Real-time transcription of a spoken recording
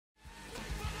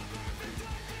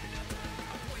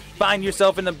Find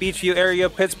yourself in the Beachview area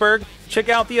of Pittsburgh? Check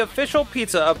out the official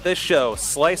pizza of this show,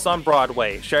 Slice on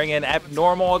Broadway, sharing an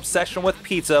abnormal obsession with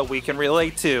pizza we can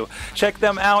relate to. Check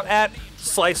them out at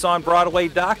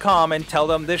sliceonbroadway.com and tell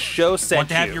them this show sent you. Want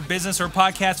to have your business or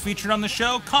podcast featured on the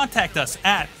show? Contact us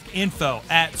at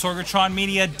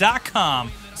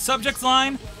info@sorgatronmedia.com. Subject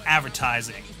line,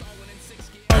 advertising.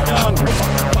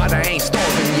 But I ain't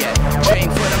starving yet. Chain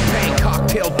for the pain,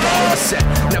 cocktail dollar set.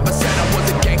 Never said I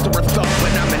was a gangster or thug,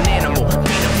 but I'm an animal.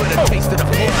 Peanut for the taste of the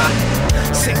blood.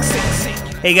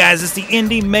 Hey guys, it's the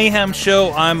Indy Mayhem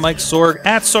Show. I'm Mike Sorg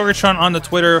at Sorgatron on the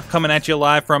Twitter, coming at you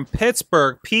live from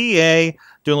Pittsburgh, PA.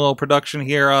 Doing a little production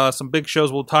here. Some big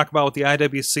shows we'll talk about with the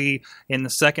IWC in the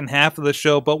second half of the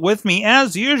show. But with me,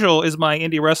 as usual, is my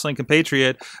indie wrestling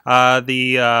compatriot,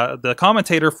 the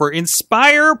commentator for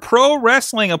Inspire Pro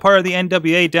Wrestling, a part of the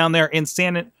NWA down there in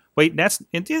that's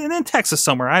in Texas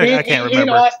somewhere. I can't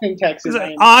remember. In Austin, Texas.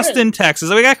 Austin, Texas.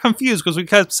 We got confused because we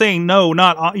kept saying no,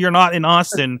 you're not in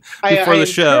Austin before the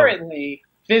show. Currently,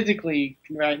 physically,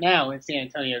 right now in San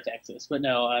Antonio, Texas, but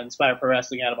no, Inspire Pro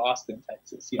Wrestling out of Austin,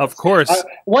 Texas. Yes. Of course.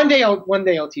 One day I'll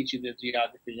teach you the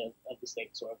geography of the state,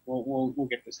 so we'll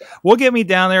get this down. We'll get me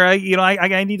down there. I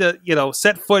need to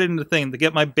set foot into the thing to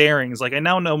get my bearings. Like, I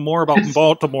now know more about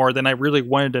Baltimore than I really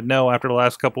wanted to know after the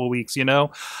last couple of weeks.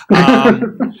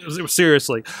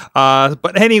 Seriously.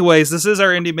 But anyways, this is our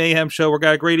Indie Mayhem Show. We've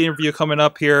got a great interview coming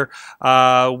up here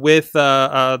with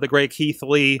the great Keith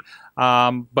Lee.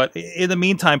 But in the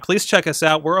meantime, please check us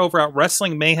out. We're over at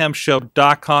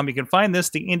WrestlingMayhemShow.com. You can find this,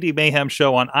 the Indie Mayhem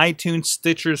Show, on iTunes,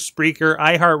 Stitcher, Spreaker,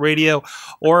 iHeartRadio,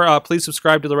 or please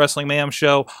subscribe to the Wrestling Mayhem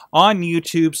Show on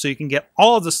YouTube so you can get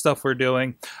all of the stuff we're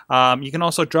doing. You can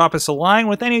also drop us a line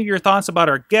with any of your thoughts about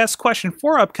our guests, question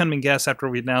for upcoming guests after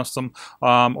we announce them,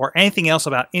 or anything else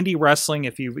about indie wrestling.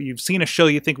 If you've seen a show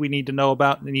you think we need to know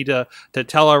about, need to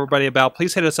tell everybody about,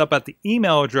 please hit us up at the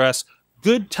email address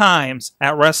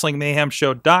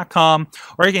goodtimes@wrestlingmayhemshow.com,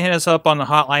 or you can hit us up on the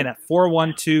hotline at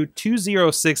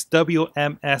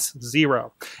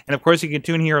 412-206-WMS0. And of course, you can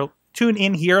tune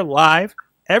in here live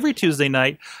every Tuesday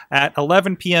night at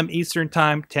 11 p.m. Eastern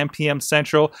Time, 10 p.m.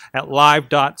 Central at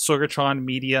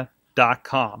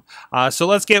live.sorgatronmedia.com. So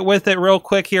let's get with it real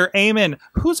quick here. Eamon,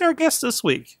 who's our guest this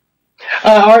week?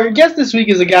 Our guest this week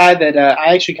is a guy that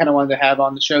I actually kind of wanted to have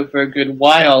on the show for a good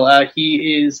while.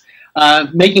 He is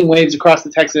making waves across the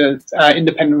Texas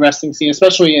independent wrestling scene,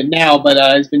 especially now, but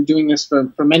has been doing this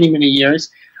for many, many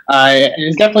years. And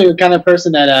is definitely the kind of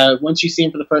person that once you see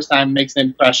him for the first time, makes an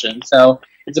impression. So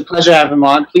it's a pleasure to have him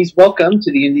on. Please welcome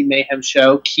to the Indie Mayhem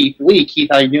Show, Keith Lee. Keith,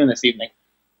 how are you doing this evening?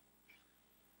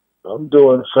 I'm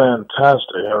doing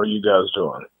fantastic. How are you guys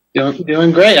doing?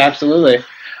 Doing great, absolutely.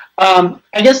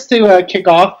 I guess to kick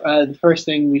off, the first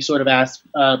thing we sort of ask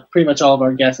pretty much all of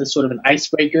our guests is sort of an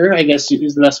icebreaker, I guess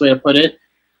is the best way to put it,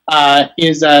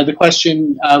 is the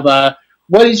question of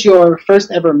what is your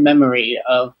first ever memory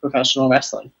of professional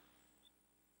wrestling?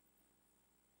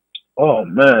 Oh,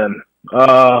 man.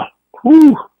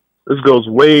 This goes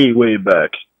way, way back.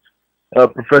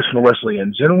 Professional wrestling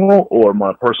in general or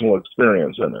my personal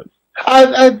experience in it?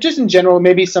 Just in general,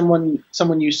 maybe someone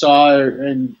you saw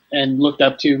and looked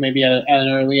up to, maybe at an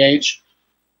early age.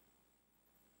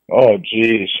 Oh,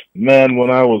 geez, man! When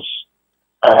I was,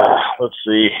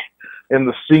 in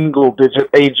the single-digit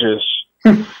ages,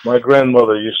 my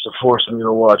grandmother used to force me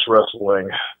to watch wrestling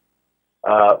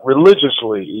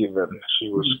religiously. Even she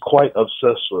was quite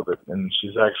obsessed with it, and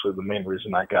she's actually the main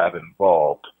reason I got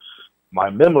involved. My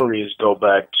memories go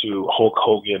back to Hulk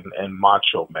Hogan and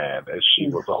Macho Man, as she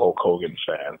was a Hulk Hogan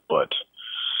fan. But,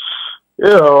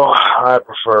 I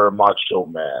prefer Macho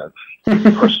Man,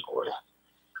 personally.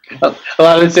 Well,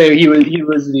 I would say he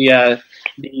was the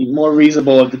more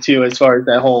reasonable of the two as far as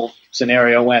that whole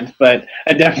scenario went. But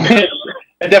I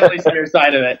definitely see your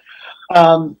side of it.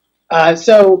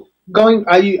 So,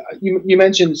 you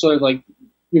mentioned sort of like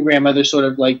your grandmother sort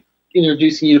of like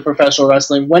introducing you to professional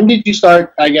wrestling. When did you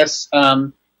start, I guess,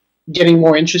 getting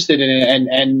more interested in it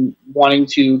and wanting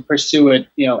to pursue it,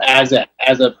 as a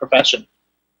profession?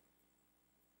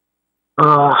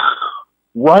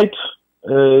 Right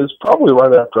is probably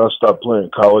right after I stopped playing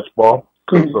college ball,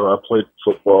 because I played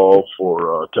football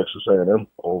for Texas A&M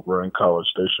over in College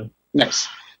Station. Nice.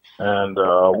 And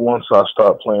once I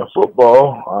stopped playing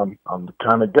football, I'm the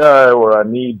kind of guy where I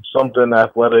need something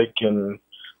athletic and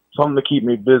something to keep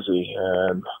me busy.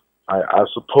 And I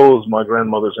suppose my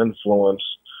grandmother's influence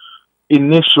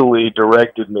initially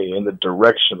directed me in the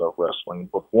direction of wrestling,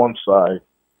 but once I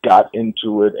got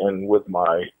into it and with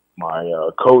my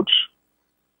coach,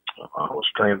 I was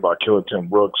trained by Killer Tim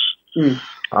Brooks,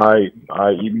 I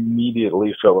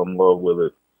immediately fell in love with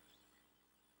it.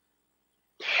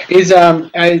 Is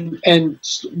around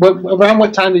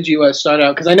what time did you start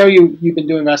out? Because I know you've been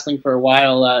doing wrestling for a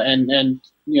while, and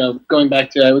going back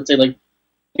to, I would say, like, I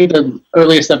think the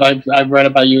earliest stuff I've read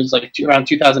about you is like around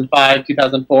 2005,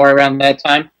 2004, around that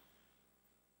time.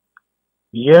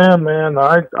 Yeah, man,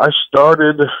 I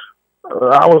started.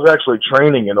 I was actually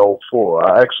training in '04.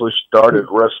 I actually started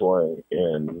wrestling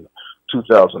in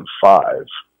 2005.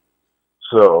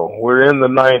 So we're in the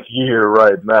 9th year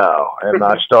right now, and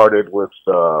I started with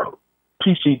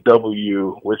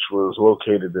PCW, which was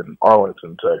located in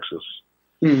Arlington, Texas.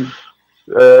 Mm.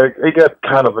 It got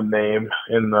kind of a name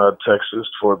in Texas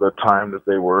for the time that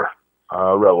they were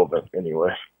relevant,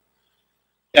 anyway.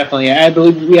 Definitely. I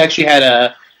believe we actually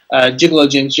had Gigolo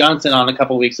James Johnson on a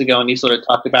couple weeks ago, and he sort of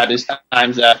talked about his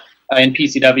times in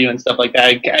PCW and stuff like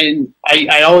that.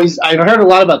 I've heard a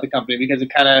lot about the company because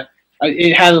it had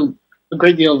a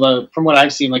great deal of, from what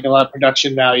I've seen, like a lot of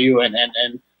production value and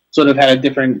sort of had a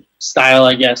different style,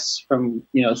 I guess, from,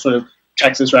 sort of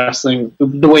Texas wrestling,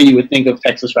 the way you would think of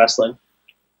Texas wrestling.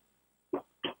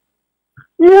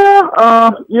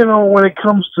 Yeah, when it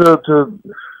comes to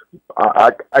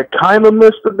I kind of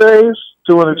miss the days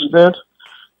to an extent,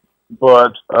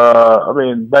 but I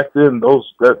mean, back then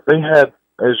they had,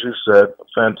 as you said,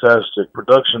 fantastic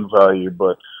production value,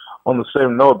 but on the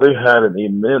same note, they had an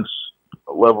immense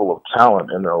level of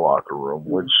talent in their locker room,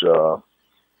 which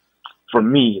for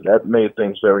me, that made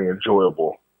things very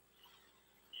enjoyable.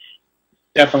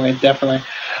 Definitely.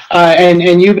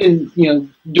 And you've been,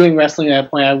 doing wrestling at that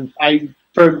point. I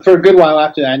for a good while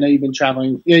after that, I know you've been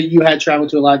traveling. You had traveled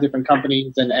to a lot of different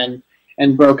companies and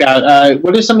broke out.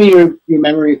 What are some of your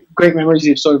great memories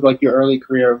of sort of like your early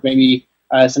career, of maybe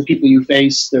some people you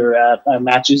faced, or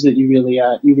matches that you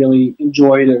really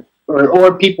enjoyed,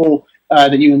 or people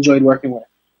that you enjoyed working with?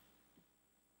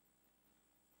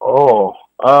 Oh,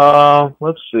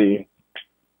 let's see.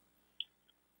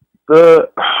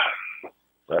 That's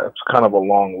kind of a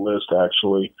long list,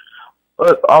 actually.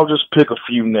 But I'll just pick a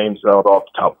few names out off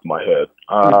the top of my head.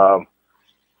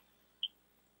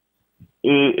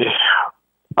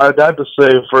 I'd have to say,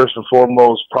 first and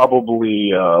foremost,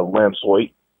 probably Lance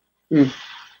Hoyt.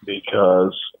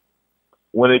 Because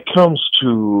when it comes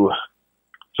to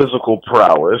physical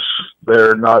prowess, there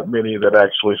are not many that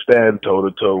actually stand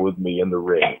toe-to-toe with me in the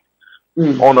ring.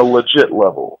 On a legit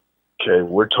level. Okay,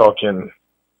 you're talking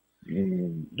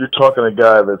a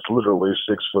guy that's literally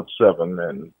 6'7"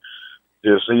 and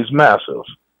he's massive.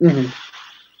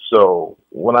 So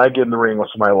when I get in the ring with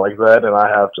somebody like that, and I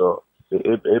have to,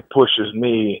 it pushes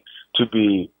me to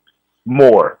be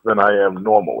more than I am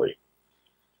normally.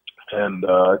 And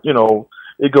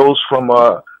it goes from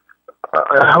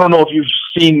I don't know if you've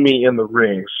seen me in the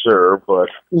ring, sir, but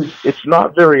it's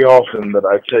not very often that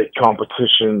I take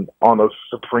competition on a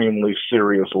supremely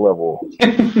serious level.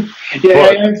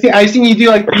 Yeah, I've seen you do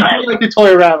like to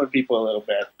toy around with people a little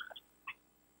bit.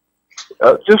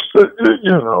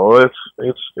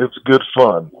 It's good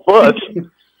fun. But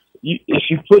if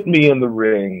you put me in the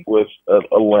ring with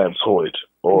a Lance Hoyt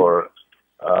or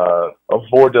a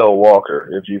Vordell Walker,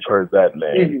 if you've heard that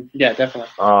name, yeah, definitely.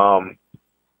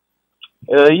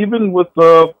 Even with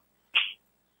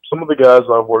some of the guys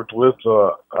I've worked with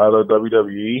out of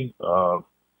WWE,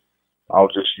 I'll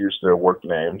just use their work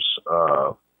names.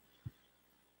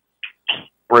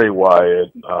 Bray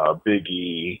Wyatt, Big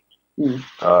E,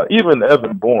 even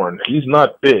Evan Bourne. He's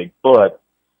not big, but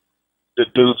the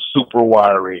dude's super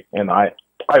wiry. And I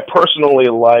personally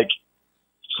like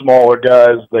smaller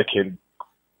guys that can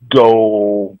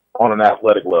go on an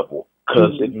athletic level,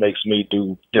 because it makes me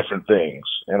do different things.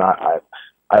 And I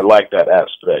like that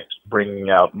aspect, bringing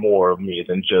out more of me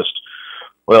than just,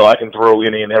 well, I can throw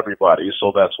any and everybody,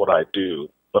 so that's what I do.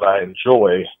 But I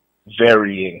enjoy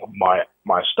varying my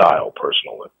style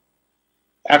personally.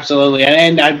 Absolutely.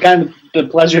 And I've gotten the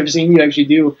pleasure of seeing you actually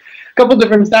do a couple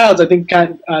different styles. I think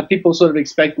people sort of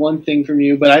expect one thing from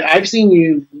you, but I've seen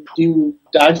you do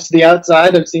dodge to the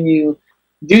outside. I've seen you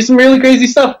do some really crazy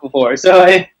stuff before. So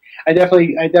I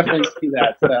definitely see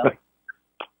that. So.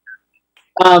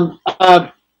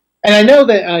 And I know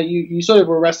that you sort of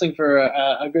were wrestling for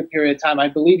a good period of time. I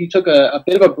believe you took a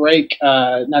bit of a break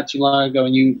not too long ago,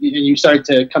 and you started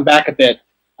to come back a bit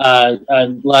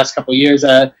the last couple of years.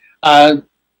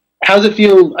 How does it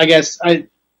feel? I guess the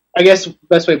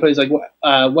best way to put it is like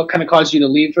what kind of caused you to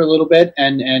leave for a little bit,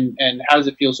 and how does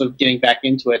it feel sort of getting back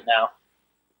into it now?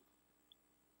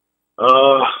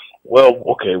 Well,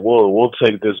 okay, we'll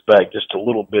take this back just a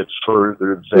little bit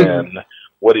further than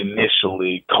what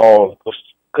initially caused,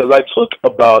 because I took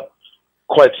about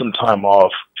quite some time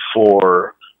off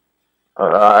for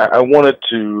I wanted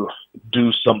to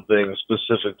do something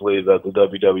specifically that the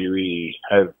WWE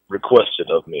had requested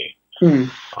of me.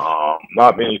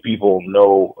 Not many people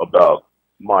know about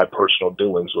my personal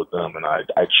dealings with them, and I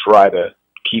try to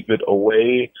keep it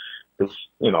away because,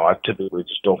 you know, I typically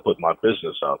just don't put my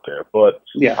business out there. But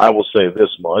yeah. I will say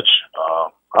this much.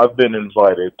 I've been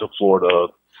invited to Florida,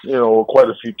 you know, quite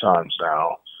a few times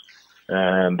now.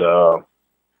 And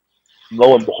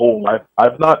lo and behold,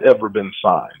 I've not ever been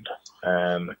signed.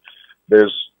 And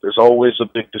there's always a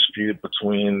big dispute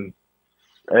between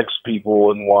X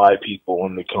people and Y people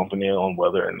in the company on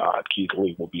whether or not Keith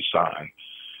Lee will be signed.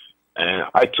 And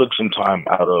I took some time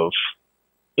out of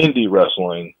indie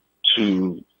wrestling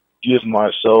to give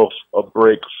myself a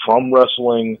break from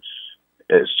wrestling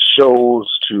as shows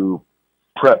to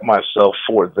prep myself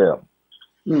for them.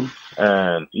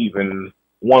 And even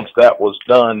once that was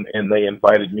done and they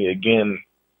invited me again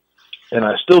and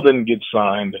I still didn't get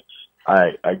signed,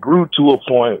 I grew to a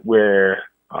point where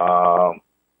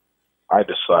I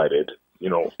decided, you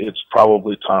know, it's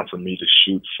probably time for me to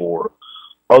shoot for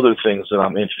other things that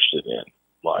I'm interested in.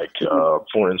 Like,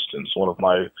 for instance, one of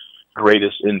my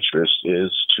greatest interests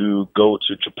is to go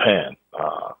to Japan.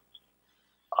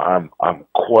 I'm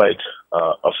quite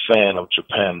a fan of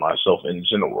Japan myself in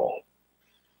general.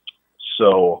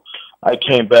 So I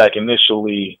came back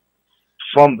initially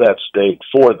from that state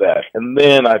for that, and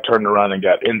then I turned around and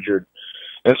got injured,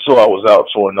 and so I was out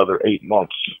for another 8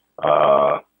 months,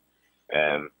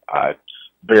 and I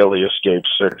barely escaped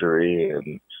surgery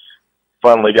and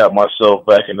finally got myself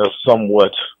back in a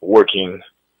somewhat working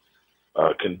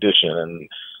condition, and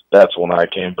that's when I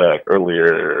came back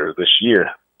earlier this year.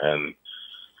 And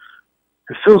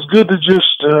it feels good to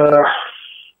just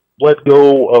let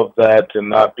go of that and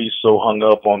not be so hung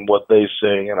up on what they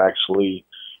say and actually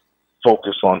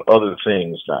focus on other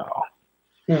things now.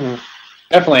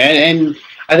 Definitely, and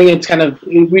I think it's kind of,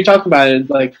 we talked about it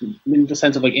like in the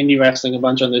sense of like indie wrestling a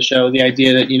bunch on the show. The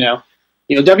idea that you know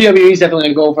WWE is definitely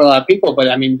a goal for a lot of people, but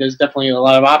I mean, there's definitely a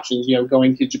lot of options. You know,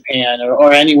 going to Japan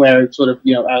or anywhere sort of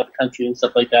out of the country and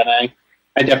stuff like that. I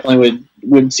definitely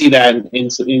would see that in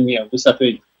you know the stuff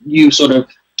that you sort of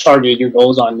targeted your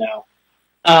goals on now.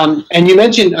 And you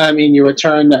mentioned, I mean, your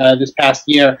return this past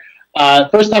year.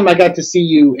 First time I got to see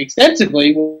you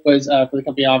extensively was for the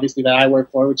company, obviously, that I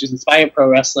work for, which is Inspire Pro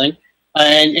Wrestling.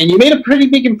 And you made a pretty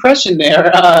big impression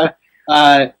there,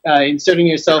 inserting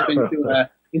yourself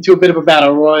into a bit of a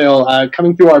battle royal,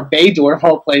 coming through our bay door of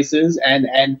all places, and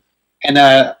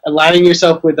aligning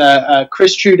yourself with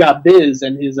ChrisTrue.biz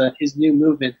and his new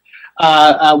movement.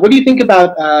 What do you think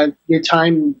about your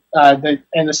time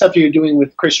and the stuff you're doing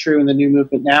with Chris True and the new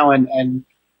movement now, and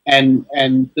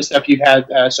the stuff you've had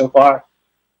so far?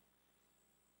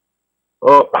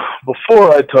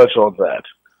 Before I touch on that,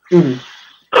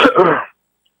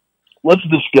 let's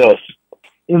discuss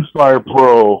Inspire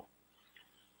Pro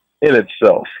in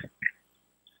itself.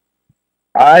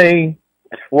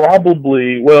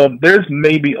 There's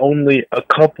maybe only a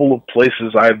couple of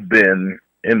places I've been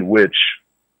in which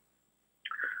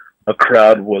a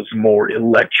crowd was more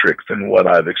electric than what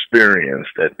I've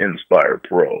experienced at Inspire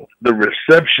Pro. The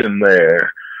reception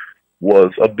there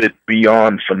was a bit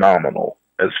beyond phenomenal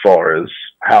as far as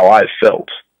how I felt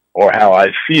or how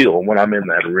I feel when I'm in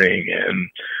that ring, and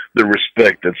the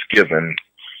respect that's given.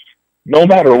 No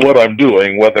matter what I'm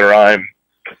doing, whether I'm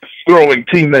throwing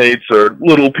teammates or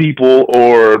little people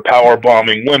or power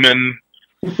bombing women,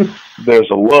 there's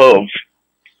a love,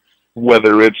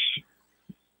 whether it's,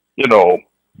 you know,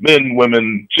 men,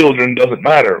 women, children, doesn't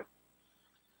matter.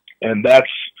 And that's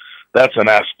an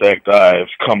aspect I've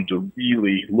come to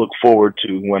really look forward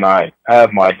to when I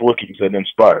have my bookings at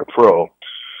Inspire Pro.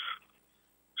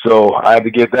 So I had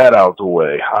to get that out of the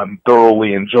way. I'm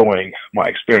thoroughly enjoying my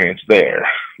experience there.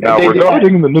 Now,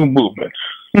 regarding the new movement.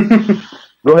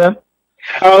 Go ahead.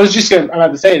 I was just about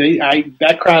to say,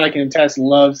 that crowd, I can attest,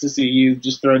 loves to see you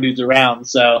just throw dudes around.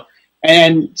 So,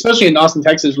 and especially in Austin,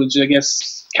 Texas, which I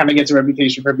guess kind of gets a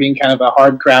reputation for being kind of a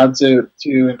hard crowd to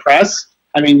impress.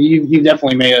 I mean, you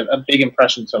definitely made a big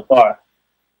impression so far.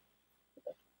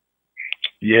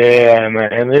 Yeah,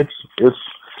 man, it's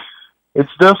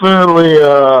definitely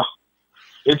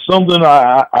it's something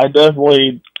I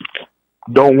definitely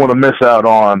don't want to miss out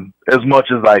on as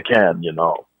much as I can, you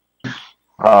know.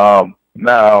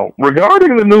 Now,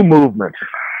 regarding the new movement,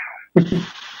 is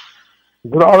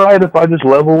it all right if I just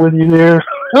level with you here?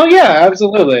 Oh yeah,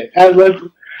 absolutely.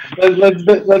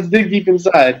 Let's dig deep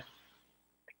inside.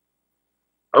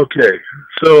 Okay,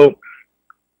 so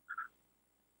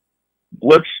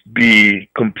let's be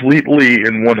completely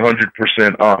and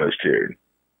 100% honest here.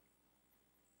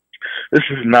 This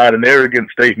is not an arrogant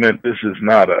statement. This is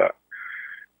not a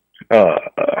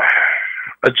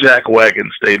jackwagon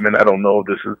statement. I don't know if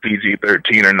this is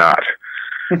PG-13 or not,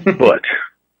 but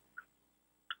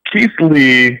Keith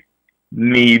Lee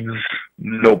needs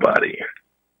nobody.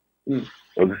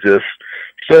 Let's just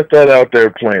set that out there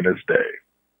plain as day.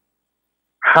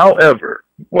 However,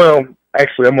 well,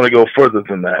 actually, I'm going to go further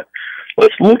than that.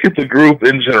 Let's look at the group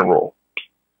in general.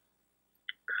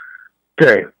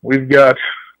 Okay, we've got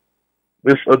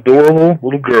this adorable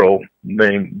little girl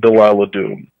named Delilah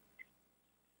Doom.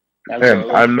 Absolutely.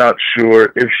 And I'm not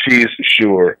sure if she's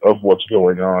sure of what's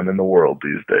going on in the world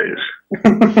these days.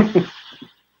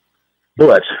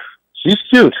 But she's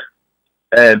cute,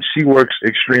 and she works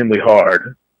extremely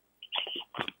hard.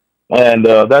 And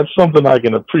that's something I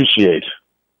can appreciate.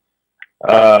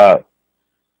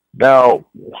 Now,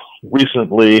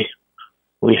 recently,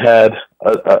 we had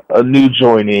a new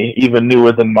joinee, even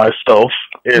newer than myself,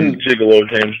 in Gigolo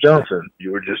James Johnson.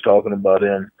 You were just talking about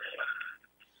him.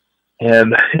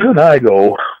 And him and I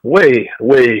go way,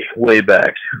 way, way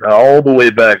back, all the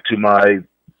way back to my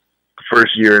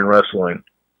first year in wrestling.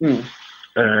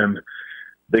 And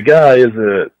the guy is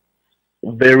a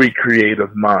very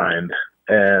creative mind,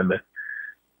 and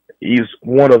he's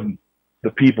one of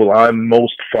the people I'm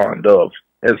most fond of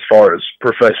as far as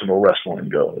professional wrestling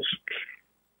goes.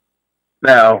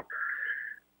 Now,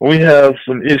 we have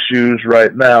some issues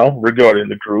right now regarding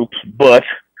the group, but,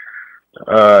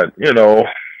 you know,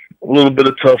 a little bit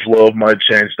of tough love might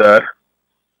change that.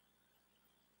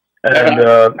 And,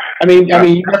 I mean,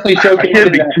 you definitely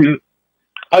showcased it.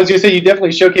 I was going to say, you definitely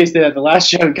showcased it at the last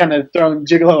show, kind of throwing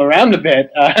Gigolo around a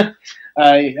bit.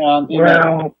 You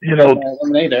know,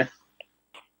 Eliminator.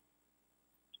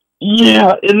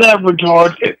 Yeah, in that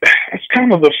regard, it's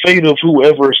kind of the fate of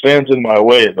whoever stands in my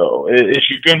way, though. If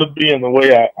you're going to be in the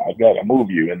way, I've got to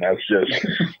move you, and that's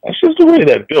just the way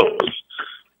that goes.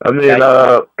 I mean,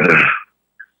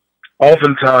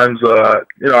 oftentimes,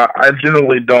 you know, I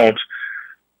generally don't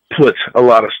put a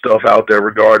lot of stuff out there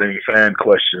regarding fan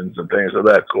questions and things of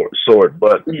that sort,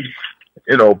 but,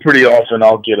 you know, pretty often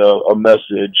I'll get a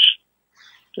message.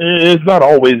 It's not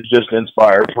always just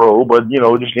Inspire Pro, but, you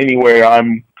know, just anywhere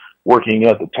I'm working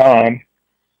at the time.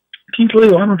 Keith Lee,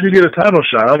 why don't you get a title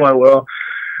shot? I'm like, well,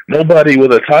 nobody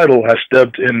with a title has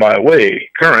stepped in my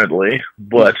way currently,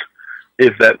 but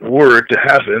if that were to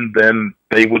happen, then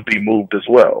they would be moved as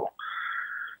well.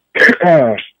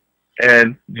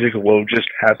 And Gigolo just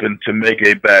happened to make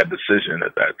a bad decision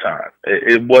at that time.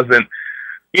 It wasn't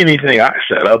anything I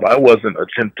set up. I wasn't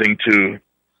attempting to,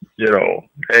 you know,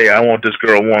 hey, I want this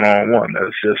girl one-on-one.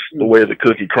 That's just the way the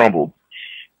cookie crumbled.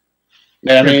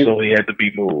 Yeah, I mean, so he had to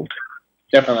be moved.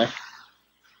 Definitely.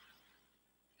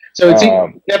 So it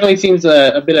definitely seems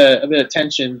a bit of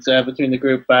tensions between the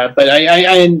group, but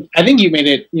I think you made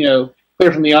it, you know,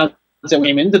 clear from the onset when you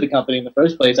came into the company in the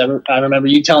first place. I remember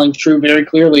you telling True very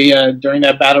clearly during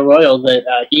that battle royal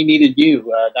that he needed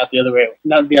you, not the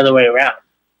other way around.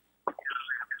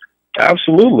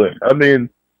 Absolutely. I mean,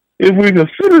 if we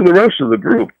consider the rest of the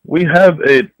group, we have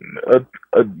a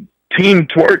team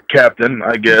twerk captain,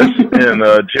 I guess, in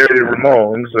Jerry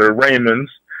Ramones or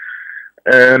Raymond's,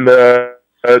 and I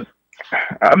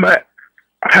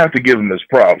have to give him his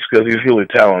props because he's really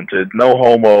talented. No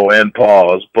homo and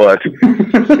pause, but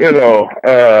you know,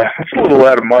 it's a little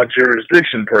out of my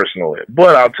jurisdiction personally.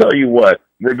 But I'll tell you what,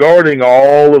 regarding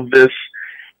all of this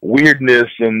weirdness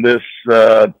and this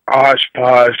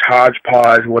hodgepodge,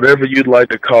 whatever you'd like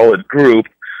to call it, group,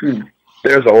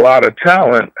 there's a lot of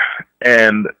talent,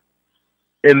 and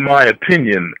in my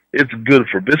opinion, it's good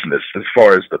for business as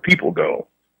far as the people go.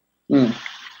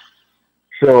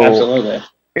 So, absolutely.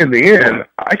 In the end,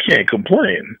 I can't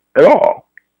complain at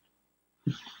all.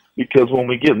 Because when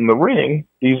we get in the ring,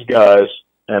 these guys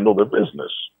handle their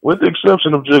business. With the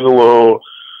exception of Gigolo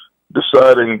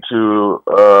deciding to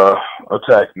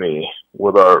attack me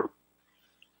with our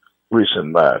recent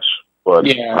match. But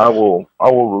yeah. I will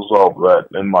resolve that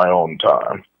in my own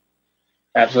time.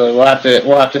 Absolutely,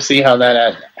 we'll have to see how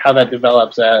that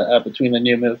develops between the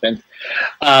new movement.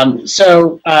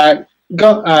 Sort of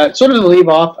to leave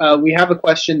off, we have a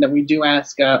question that we do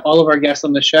ask all of our guests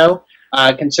on the show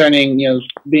concerning, you know,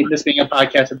 this being a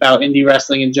podcast about indie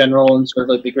wrestling in general and sort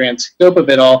of like the grand scope of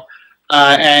it all.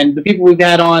 And the people we've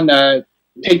had on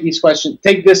take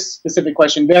this specific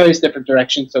question various different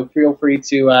directions. So feel free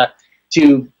to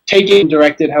take it and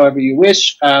direct it however you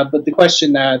wish. But the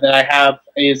question that I have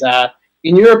is,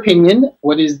 in your opinion,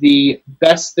 what is the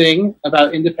best thing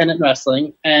about independent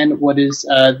wrestling, and what is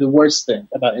the worst thing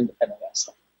about independent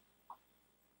wrestling?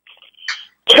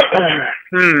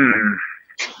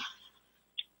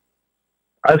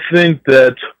 I think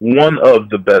that one of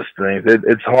the best things,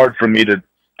 it's hard for me to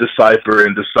decipher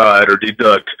and decide or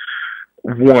deduct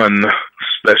one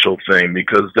special thing,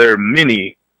 because there are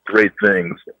many great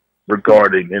things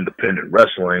regarding independent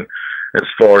wrestling as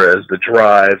far as the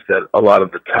drive that a lot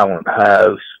of the talent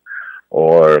has,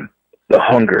 or the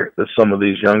hunger that some of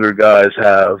these younger guys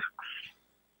have.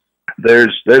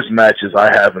 There's matches I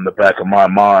have in the back of my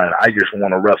mind. I just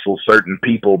want to wrestle certain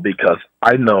people because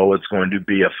I know it's going to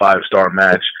be a 5-star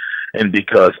match, and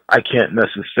because I can't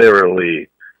necessarily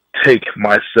take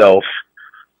myself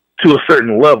to a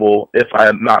certain level if I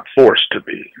am not forced to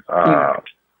be.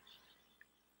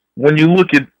 When you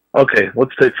look at, okay,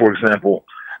 let's take, for example,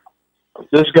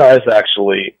 this guy is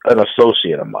actually an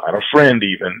associate of mine, a friend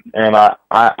even, and I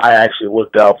actually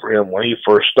looked out for him when he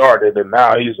first started, and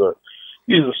now he's a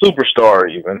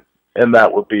superstar even, and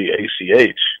that would be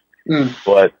ACH.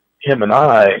 But him and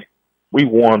I, we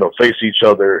want to face each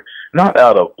other not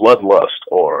out of bloodlust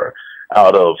or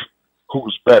out of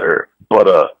who's better, but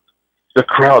the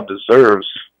crowd deserves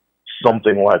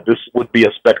something like this. Would be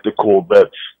a spectacle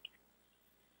that's,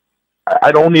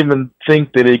 I don't even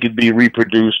think that it could be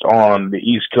reproduced on the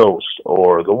East Coast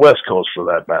or the West Coast for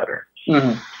that matter.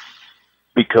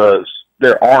 Because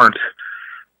there aren't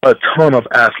a ton of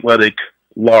athletic,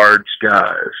 large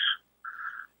guys.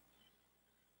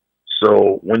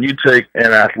 So when you take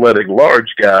an athletic,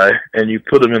 large guy and you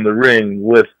put him in the ring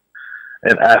with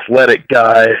an athletic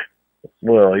guy,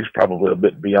 well, he's probably a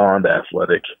bit beyond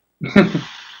athletic,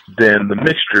 then the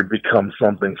mixture becomes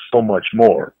something so much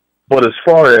more. But as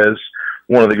far as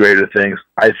one of the greater things,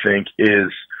 I think,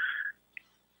 is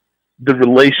the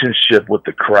relationship with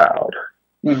the crowd.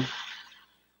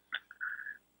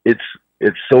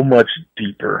 It's so much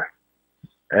deeper,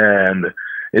 and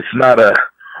it's not a,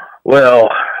 well,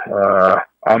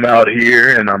 I'm out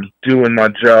here and I'm doing my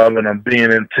job and I'm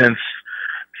being intense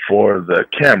for the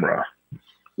camera.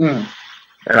 And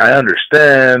I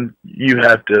understand you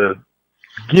have to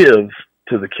give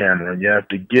to the camera, and you have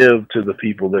to give to the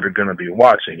people that are going to be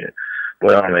watching it.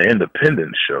 But on an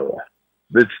independent show,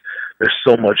 there's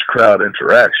so much crowd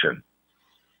interaction.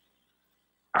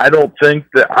 I don't think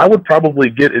that I would probably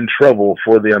get in trouble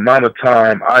for the amount of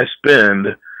time I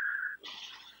spend,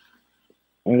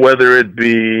 whether it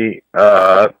be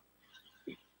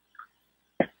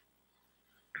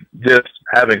just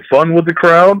having fun with the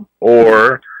crowd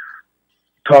or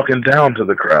talking down to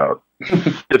the crowd,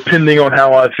 depending on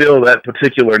how I feel that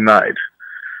particular night,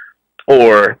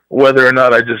 or whether or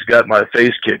not I just got my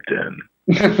face kicked in.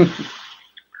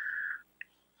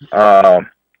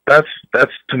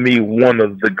 That's to me one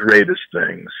of the greatest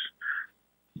things.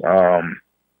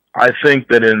 I think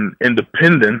that in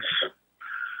independence,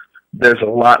 there's a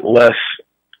lot less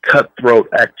cutthroat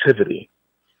activity.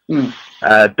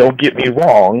 Don't get me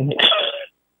wrong,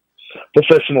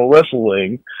 professional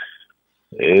wrestling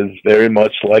is very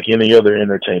much like any other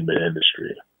entertainment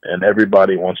industry, and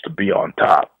everybody wants to be on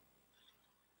top.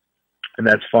 And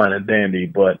that's fine and dandy,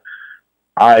 but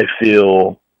I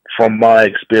feel from my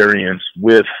experience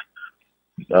with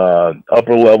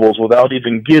upper levels, without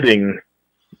even getting,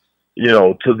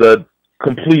 to the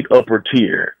complete upper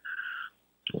tier,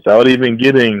 without even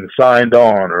getting signed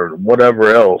on or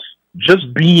whatever else,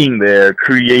 just being there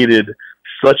created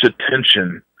such a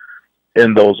tension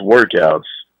in those workouts.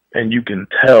 And you can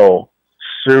tell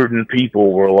certain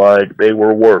people were like, they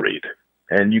were worried.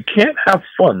 And you can't have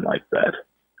fun like that.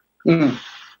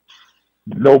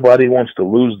 Nobody wants to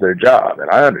lose their job, and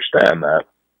I understand that.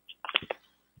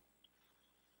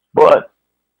 But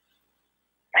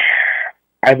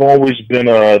I've always been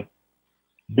a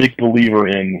big believer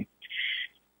in,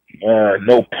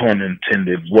 no pun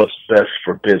intended, what's best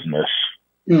for business.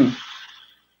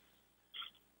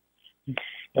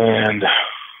 And,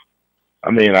 I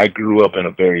mean, I grew up in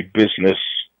a very business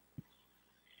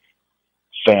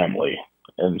family,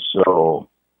 and so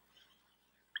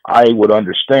I would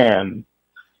understand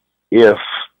if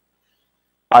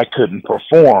I couldn't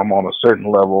perform on a certain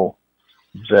level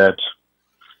that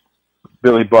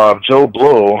Billy Bob Joe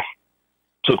Blow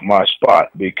took my spot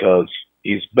because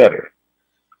he's better.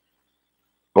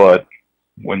 But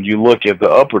when you look at the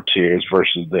upper tiers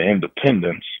versus the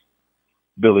independents,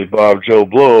 Billy Bob Joe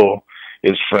Blow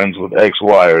is friends with X,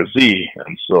 Y, or Z,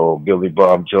 and so Billy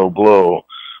Bob Joe Blow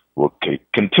will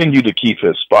continue to keep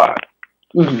his spot.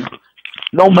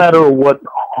 No matter what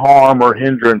harm or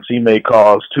hindrance he may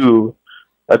cause to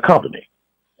a company.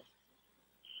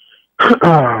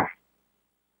 I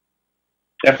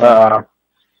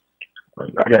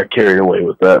got carried away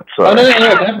with that. Sorry.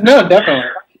 No, definitely.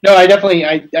 No,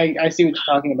 I see what you're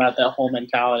talking about, that whole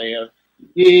mentality of,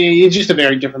 it's just a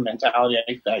very different mentality.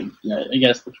 I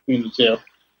guess between the two.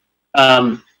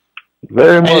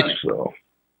 Very much so.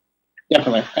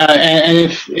 Definitely. And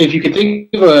if you could think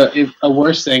of a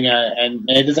worse thing, and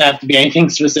it doesn't have to be anything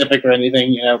specific or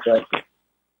anything, but.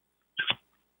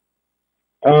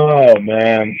 Oh,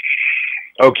 man.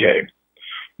 Okay.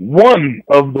 One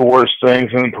of the worst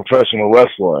things in professional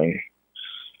wrestling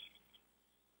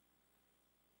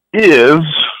is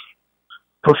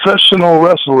professional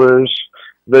wrestlers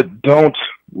that don't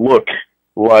look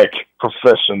like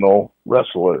professional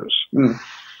wrestlers. Mm.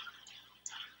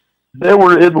 There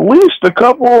were at least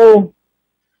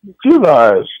few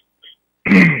guys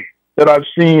that I've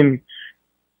seen.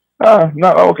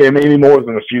 Maybe more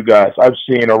than a few guys I've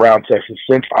seen around Texas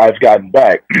since I've gotten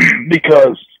back,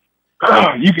 because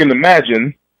you can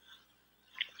imagine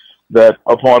that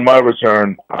upon my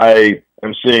return, I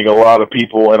am seeing a lot of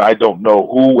people, and I don't know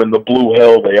who in the blue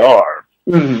hell they are.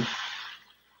 Mm-hmm.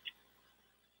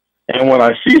 And when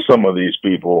I see some of these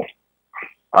people,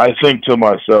 I think to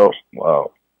myself,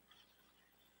 well,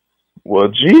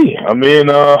 gee, I mean,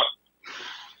 I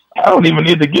don't even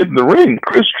need to get in the ring.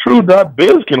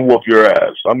 ChrisTrue.biz can whoop your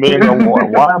ass. I mean,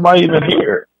 why am I even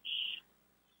here?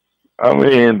 I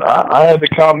mean, I had to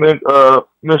comment,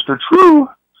 Mr. True,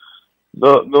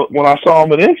 when I saw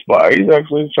him at Inspire, he's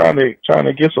actually trying to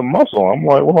get some muscle. I'm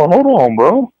like, well, hold on,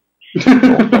 bro.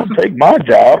 Don't take my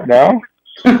job now.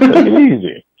 Take it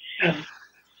easy.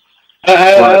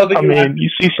 I mean, you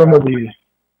see some of these.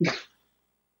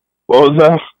 What was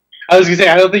that? I was going to say,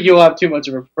 I don't think you'll have too much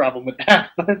of a problem with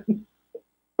that.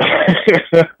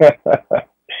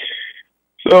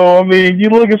 So, I mean, you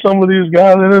look at some of these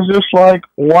guys, and it's just like,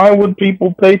 why would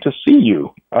people pay to see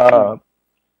you? Like,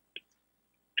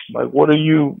 what is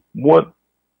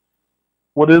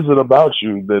it about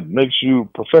you that makes you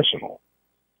professional?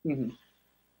 Mm-hmm.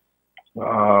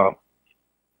 I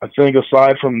think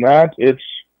aside from that, it's,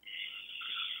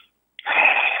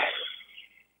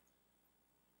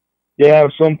 you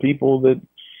have some people that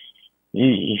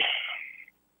you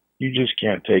just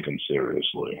can't take them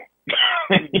seriously.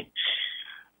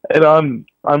 And I'm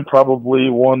probably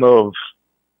one of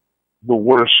the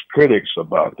worst critics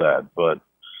about that, but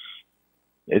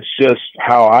it's just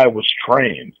how I was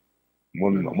trained.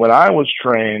 When I was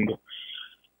trained,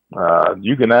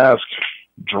 you can ask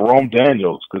Jerome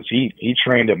Daniels, because he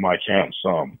trained at my camp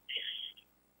some.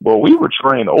 Well, we were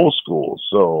trained old school,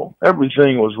 so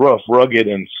everything was rough, rugged,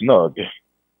 and snug.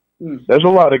 Mm. There's a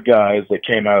lot of guys that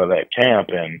came out of that camp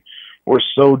and were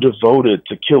so devoted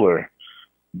to Killer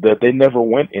that they never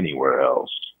went anywhere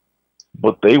else.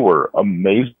 But they were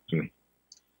amazing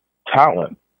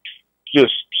talent,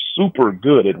 just super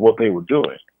good at what they were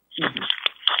doing.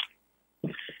 Mm-hmm.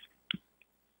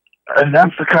 And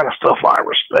that's the kind of stuff I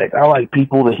respect. I like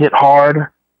people that hit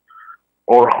hard,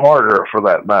 or harder for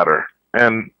that matter,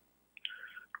 and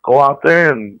go out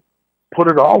there and put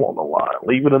it all on the line.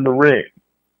 Leave it in the ring.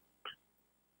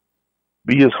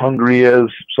 Be as hungry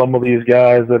as some of these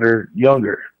guys that are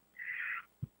younger.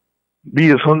 Be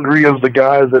as hungry as the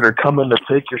guys that are coming to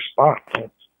take your spot.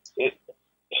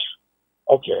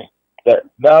 Okay.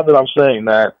 Now that I'm saying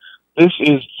that, this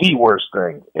is the worst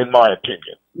thing, in my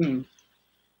opinion. Mm.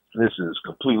 This is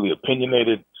completely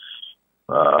opinionated.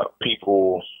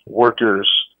 People, workers,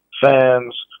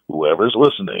 fans, whoever's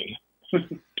listening,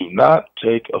 do not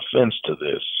take offense to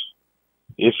this.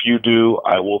 If you do,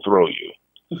 I will throw you.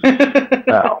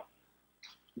 Now,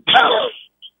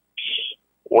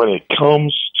 when it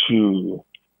comes to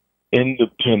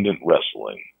independent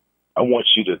wrestling, I want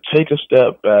you to take a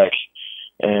step back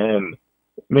and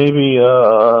maybe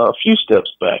a few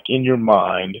steps back in your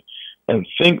mind and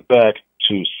think back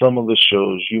to some of the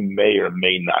shows you may or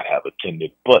may not have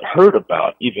attended, but heard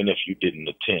about even if you didn't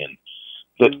attend,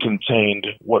 that contained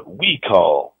what we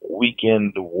call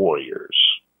weekend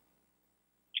warriors.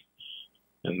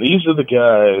 And these are the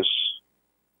guys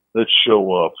that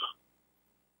show up.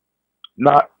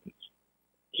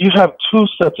 You have two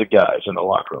sets of guys in the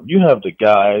locker room. You have the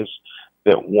guys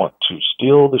that want to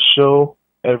steal the show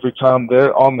every time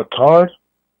they're on the card.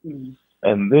 Mm-hmm.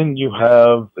 And then you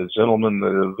have the gentlemen that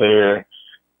are there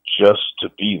just to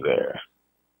be there.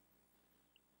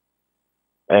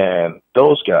 And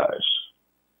those guys,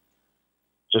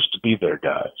 just to be there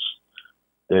guys,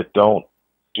 that don't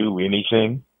do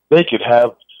anything. They could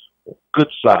have good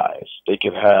size. They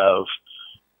could have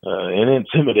an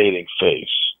intimidating face.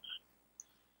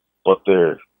 But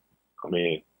they're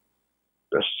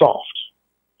soft.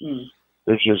 Mm.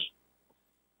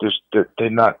 They're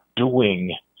not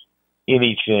doing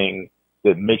anything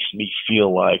that makes me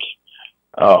feel like,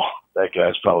 oh, that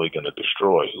guy's probably going to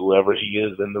destroy whoever he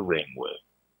is in the ring with.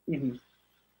 Mm-hmm.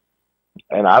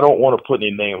 and I don't want to put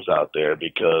any names out there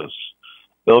because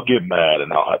they'll get mad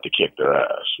and I'll have to kick their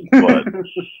ass. But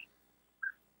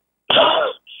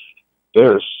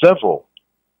there are several,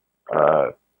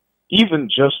 even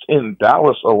just in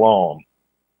Dallas alone.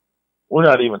 We're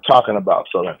not even talking about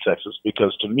Southern Texas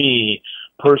because to me,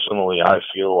 personally, I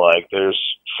feel like there's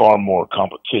far more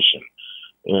competition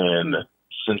in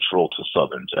Central to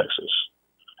Southern Texas.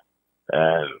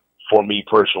 And for me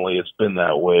personally, it's been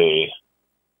that way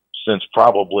since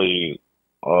probably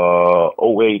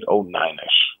 08,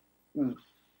 09-ish.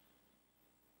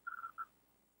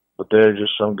 But there are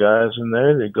just some guys in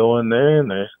there, they go in there and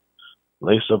they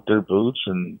lace up their boots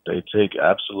and they take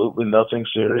absolutely nothing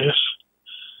serious.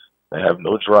 They have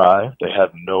no drive. They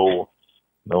have no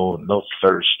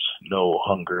thirst, no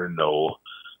hunger, no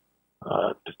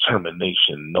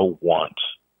determination, no want.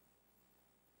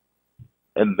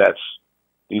 And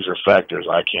these are factors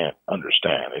I can't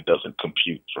understand. It doesn't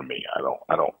compute for me. I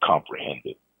don't comprehend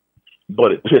it.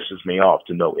 But it pisses me off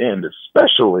to no end,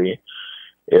 especially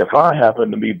if I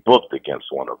happen to be booked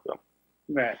against one of them.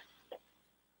 Right.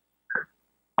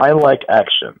 I like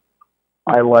action.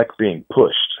 I like being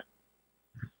pushed.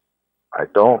 I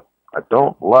don't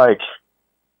like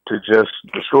to just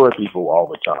destroy people all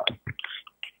the time.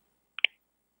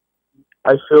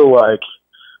 I feel like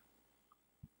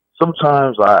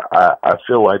sometimes I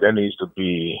feel like there needs to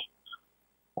be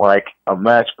like a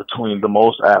match between the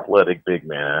most athletic big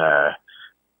man.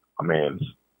 I mean,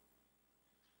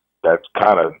 that's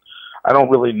kind of, I don't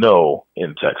really know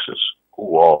in Texas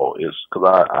who all is,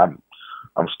 because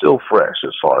I'm still fresh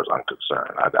as far as I'm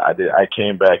concerned. I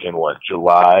came back in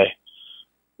July,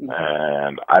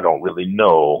 and I don't really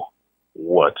know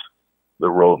what the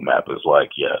roadmap is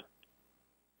like yet.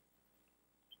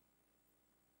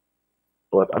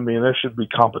 But I mean, there should be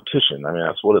competition. I mean,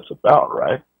 that's what it's about,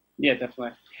 right? Yeah,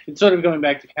 definitely. It's sort of going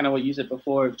back to kind of what you said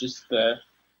before, just the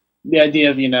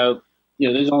idea of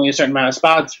there's only a certain amount of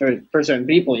spots for certain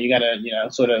people. You got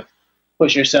to sort of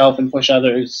push yourself and push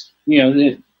others.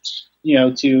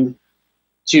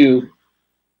 To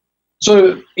sort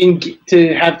of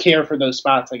to have care for those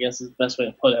spots, I guess is the best way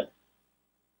to put it.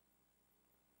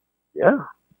 Yeah.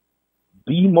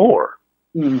 Be more.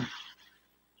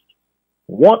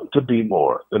 Want to be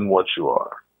more than what you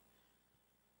are.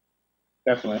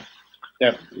 Definitely.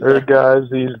 There are guys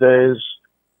these days,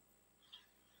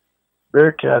 there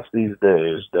are cats these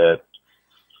days that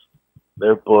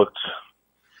they're booked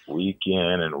week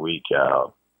in and week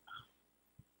out.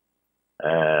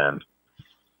 And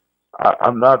I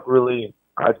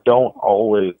don't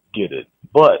always get it.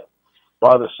 But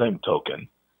by the same token,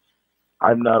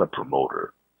 I'm not a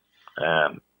promoter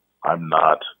and I'm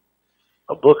not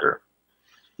a booker.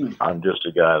 I'm just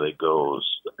a guy that goes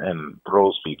and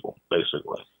throws people,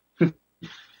 basically.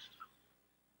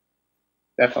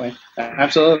 Definitely.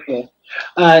 Absolutely.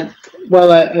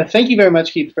 Thank you very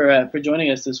much, Keith, for joining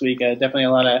us this week. Definitely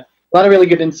a lot of really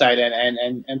good insight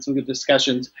and some good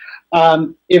discussions.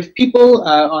 If people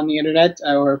on the internet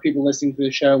or people listening to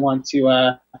the show want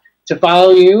to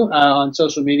follow you on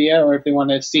social media, or if they want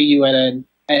to see you at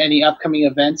any upcoming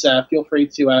events, feel free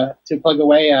to plug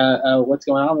away what's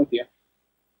going on with you.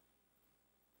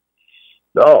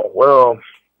 Oh, well,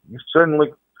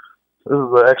 certainly this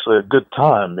is actually a good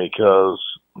time because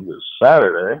this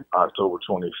Saturday, October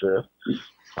 25th,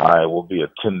 I will be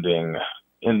attending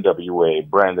NWA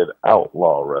Branded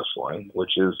Outlaw Wrestling,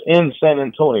 which is in San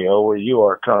Antonio, where you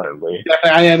are currently.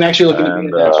 I am actually looking to be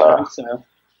at that show. So.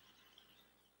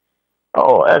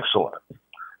 Oh, excellent.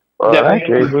 In that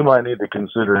case, we might need to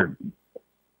consider.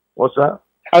 What's that?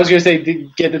 I was going to say,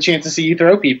 get the chance to see you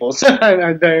throw people, so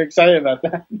I'm very excited about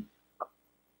that.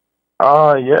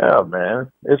 Yeah,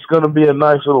 man. It's going to be a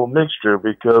nice little mixture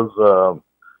because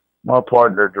my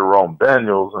partner, Jerome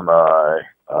Daniels, and I,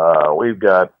 we've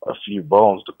got a few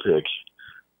bones to pick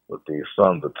with these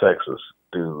Sons of Texas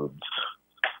dudes.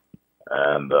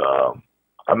 And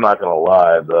I'm not going to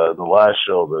lie, the last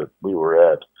show that we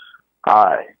were at,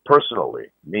 I,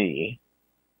 personally,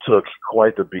 took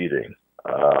quite the beating.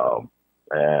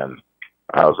 And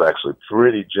I was actually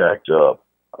pretty jacked up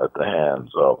at the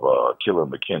hands of Killer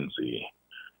McKenzie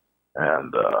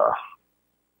and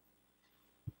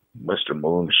Mr.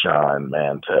 Moonshine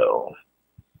Mantell.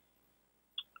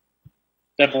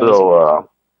 Definitely. So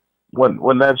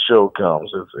when that show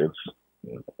comes,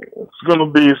 it's going to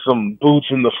be some boots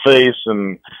in the face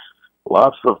and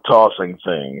lots of tossing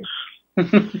things.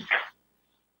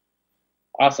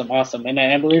 Awesome. And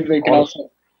I believe they can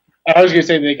also. I was going to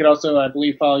say they could also, I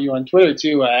believe, follow you on Twitter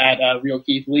too at Real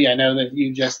Keith Lee. I know that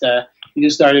you just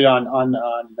started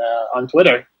on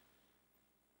Twitter.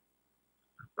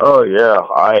 Oh yeah,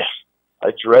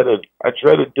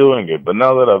 dreaded doing it, but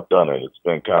now that I've done it, it's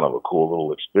been kind of a cool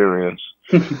little experience.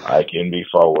 I can be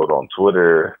followed on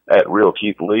Twitter at Real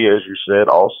Keith Lee, as you said.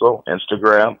 Also,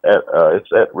 Instagram it's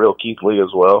at Real Keith Lee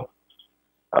as well.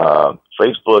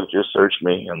 Facebook, just search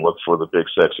me and look for the big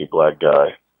sexy black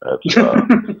guy that's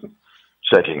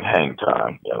checking hang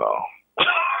time. You know.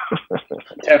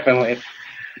 Definitely.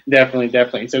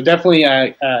 So definitely,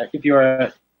 if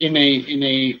you're in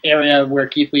a area where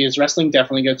Keith Lee is wrestling,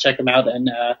 definitely go check him out and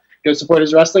go support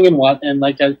his wrestling and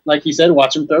like he said,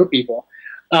 watch him throw people.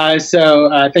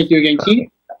 So thank you again, Keith.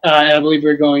 I believe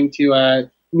we're going to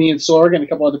me and Sorg and a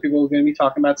couple other people are going to be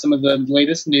talking about some of the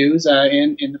latest news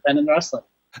in independent wrestling.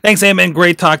 Thanks, Eamon.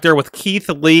 Great talk there with Keith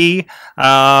Lee.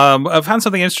 I found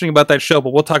something interesting about that show,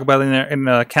 but we'll talk about it in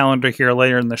the calendar here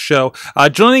later in the show.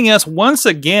 Joining us once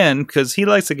again, because he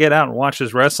likes to get out and watch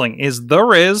his wrestling, is the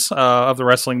Rizz of the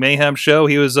Wrestling Mayhem Show.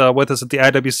 He was with us at the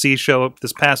IWC show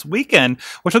this past weekend,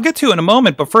 which we'll get to in a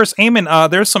moment. But first, Eamon,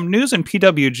 there's some news in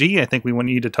PWG I think we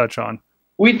need to touch on.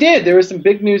 We did. There was some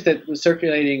big news that was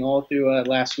circulating all through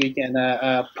last weekend.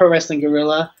 Pro Wrestling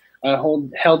Guerrilla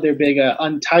held their big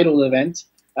Untitled event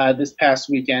this past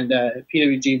weekend.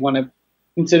 PWG,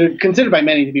 considered by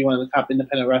many to be one of the top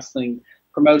independent wrestling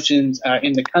promotions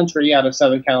in the country out of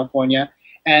Southern California.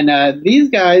 And these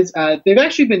guys, they've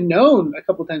actually been known a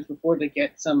couple times before to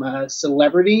get some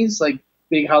celebrities, like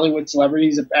big Hollywood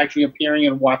celebrities, actually appearing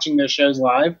and watching their shows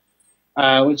live.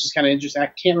 Which is kind of interesting. I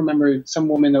can't remember, some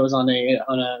woman that was on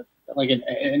an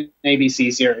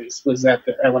ABC series was at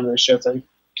one of those shows. I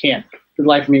can't for the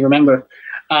life of me remember.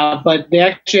 But they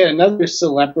actually had another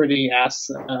celebrity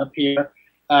appear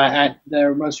at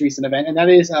their most recent event, and that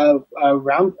is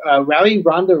Rowdy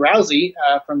Ronda Rousey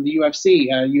from the UFC,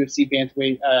 UFC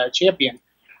bantamweight champion.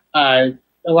 A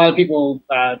lot of people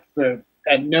that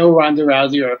know Ronda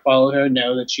Rousey or followed her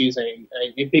know that she's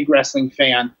a big wrestling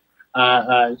fan.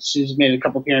 She's made a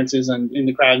couple appearances in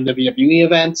the crowd in WWE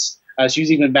events. She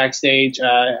was even backstage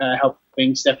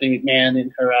helping Stephanie McMahon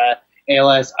in her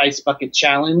ALS Ice Bucket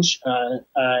Challenge.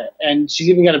 And she's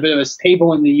even got a bit of a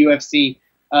stable in the UFC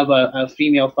of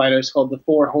female fighters called the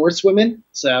Four Horsewomen.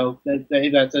 So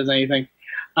that says anything.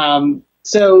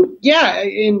 So yeah,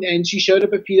 and she showed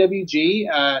up at PWG.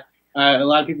 A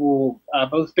lot of people,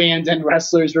 both fans and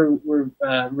wrestlers, were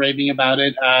raving about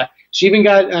it. She even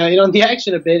got in on the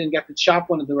action a bit and got to chop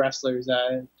one of the wrestlers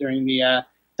during the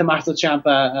Tommaso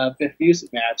Ciampa Biff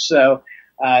Busick match. So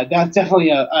that's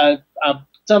definitely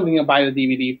something to buy the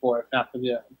DVD for, if not for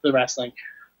the wrestling.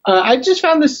 I just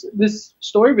found this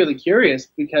story really curious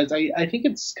because I think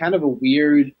it's kind of a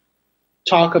weird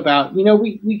talk about,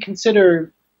 we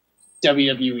consider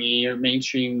WWE or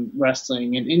mainstream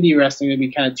wrestling and indie wrestling to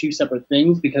be kind of two separate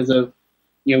things because of,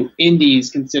 indies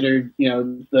considered,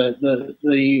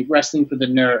 the wrestling for the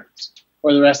nerds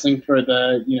or the wrestling for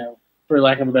the, for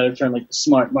lack of a better term, like the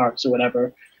smart marks or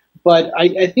whatever. But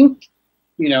I think,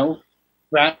 Ronda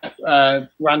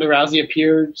Rousey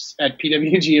appears at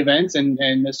PWG events and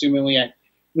assumingly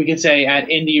we could say at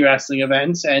indie wrestling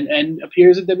events and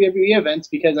appears at WWE events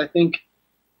because I think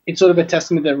it's sort of a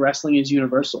testament that wrestling is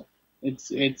universal. It's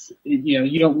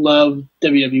you don't love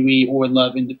WWE or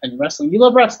love independent wrestling. You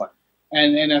love wrestling.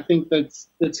 And I think that's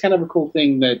kind of a cool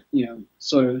thing that,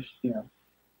 sort of,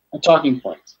 a talking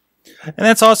point. And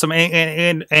that's awesome.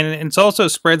 And it also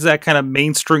spreads that kind of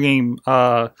mainstream,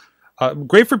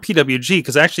 great for PWG,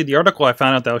 because actually the article I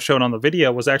found out that was shown on the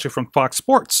video was actually from Fox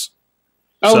Sports.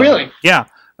 Oh, really? Yeah.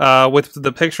 With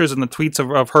the pictures and the tweets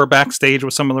of her backstage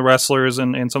with some of the wrestlers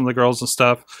and some of the girls and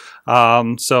stuff.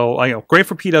 So, great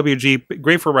for PWG,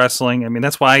 great for wrestling. I mean,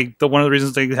 that's why one of the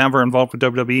reasons they have her involved with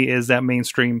WWE is that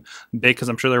mainstream big, because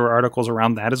I'm sure there were articles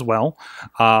around that as well.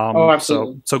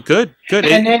 Absolutely. So good.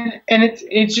 And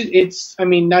it's I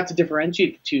mean, not to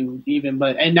differentiate the two even,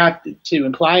 and not to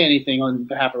imply anything on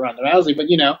behalf of Ronda Rousey, but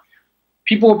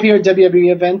people appear at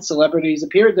WWE events. Celebrities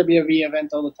appear at WWE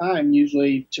events all the time,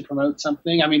 usually to promote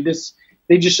something. I mean,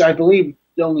 I believe,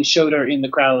 they only showed her in the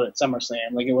crowd at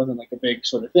SummerSlam. Like, it wasn't like a big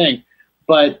sort of thing.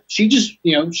 But she just,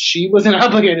 she wasn't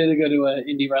obligated to go to an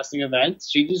indie wrestling event.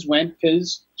 She just went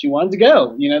because she wanted to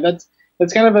go.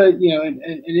 That's kind of an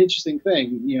interesting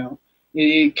thing.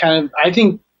 It kind of, I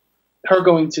think her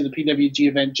going to the PWG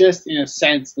event just in a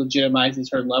sense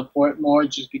legitimizes her love for it more,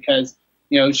 just because,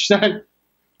 she's not,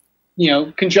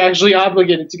 contractually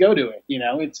obligated to go to it.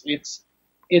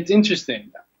 It's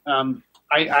interesting.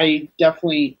 I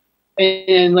definitely,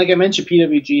 and like I mentioned,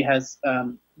 PWG has,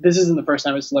 this isn't the first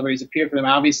time a celebrity's appeared for them.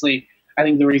 Obviously, I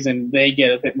think the reason they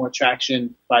get a bit more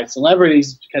traction by celebrities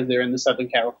is because they're in the Southern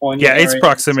California area. It's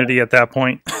proximity at that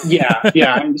point.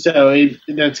 yeah. And so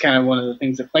that's kind of one of the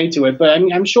things that play to it. But I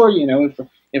mean, I'm sure,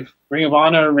 if Ring of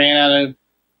Honor ran out of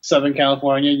Southern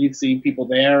California, you'd see people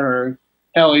there, or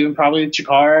hell, even probably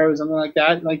Chikara or something like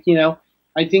that.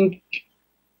 I think,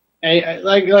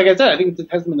 like I said, I think it's a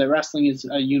testament that wrestling is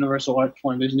a universal art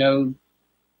form.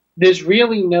 There's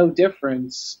really no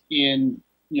difference in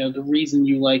the reason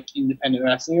you like independent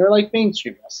wrestling or like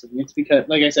mainstream wrestling. It's because,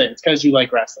 like I said, it's because you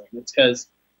like wrestling. It's because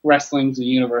wrestling's a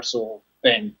universal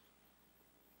thing.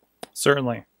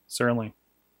 Certainly.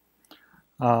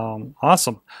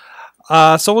 Awesome.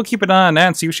 So we'll keep an eye on that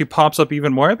and see if she pops up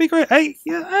even more. It'd be great. I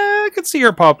could see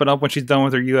her popping up when she's done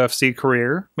with her UFC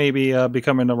career, maybe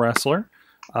becoming a wrestler.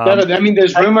 I mean,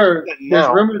 there's rumor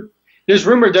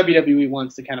WWE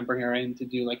wants to kind of bring her in to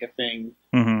do like a thing.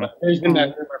 Mm-hmm. But there's been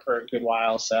that rumor for a good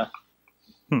while, so.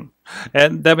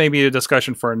 And that may be a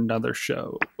discussion for another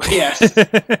show. Yes,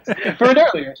 for an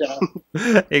earlier show.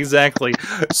 Exactly.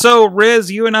 So, Rizz,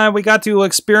 you and I, we got to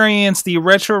experience the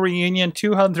Retro Reunion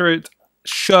 200th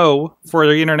show for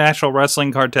the International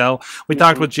Wrestling Cartel. We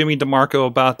talked with Jimmy DeMarco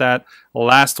about that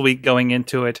last week going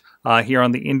into it here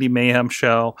on the Indy Mayhem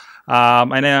Show.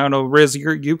 And I know,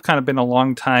 Rizz, you've kind of been a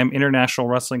long time International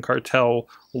Wrestling Cartel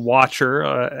watcher,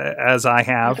 as I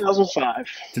have. 2005.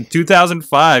 In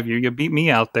 2005, you beat me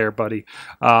out there, buddy.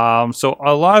 So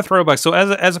a lot of throwbacks. So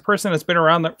as a person that's been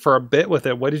around for a bit with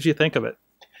it, what did you think of it?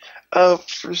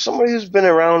 For somebody who's been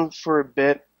around for a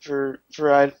bit for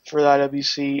the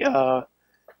IWC,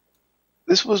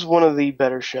 this was one of the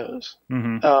better shows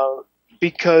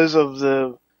because of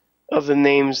the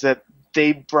names that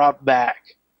they brought back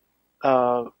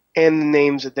and the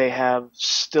names that they have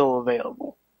still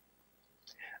available.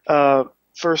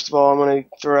 First of all, I'm going to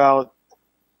throw out.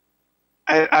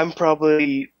 I'm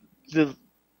probably the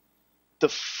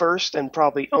first and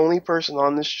probably only person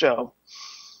on this show,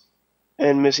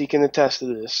 and Missy can attest to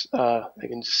this. I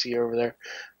can just see her over there,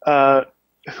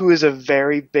 who is a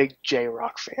very big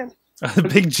J-Rock fan. A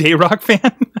big J-Rock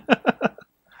fan?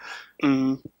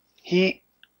 He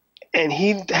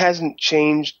hasn't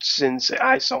changed since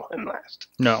I saw him last.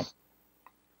 No.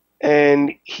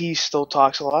 And he still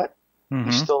talks a lot.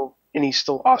 He's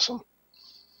still awesome.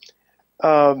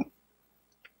 And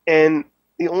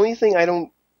the only thing I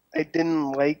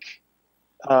didn't like,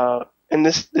 and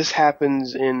this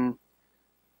happens in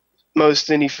most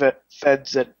indie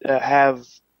feds that have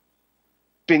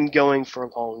been going for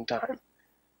a long time.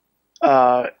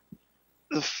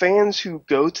 The fans who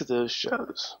go to those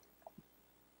shows,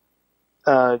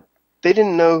 they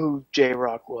didn't know who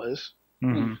J-Rock was.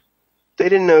 Mm-hmm. They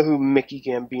didn't know who Mickey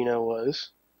Gambino was.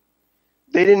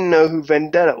 They didn't know who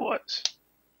Vendetta was.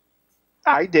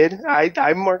 I did.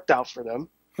 I marked out for them.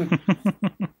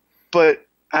 But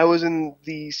I was in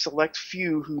the select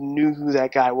few who knew who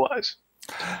that guy was.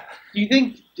 Do you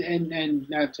think, and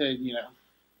not to,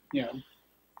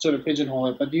 sort of pigeonhole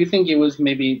it, but do you think it was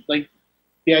maybe like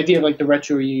the idea of like the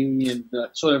Retro Reunion,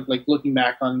 sort of like looking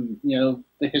back on,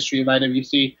 the history of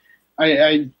IWC,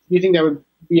 do you think that would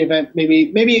be an event,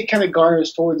 maybe it kind of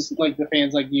garners towards like the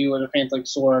fans like you or the fans like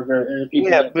Sorg or the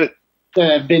people that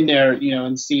have been there,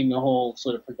 and seen the whole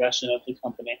sort of progression of the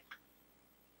company?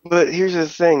 But here's the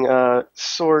thing,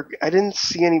 Sorg, I didn't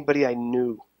see anybody I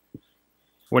knew.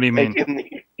 What do you mean?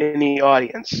 Like in the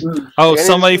audience. Oh,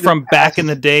 somebody from back in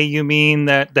the day, you mean,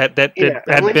 that had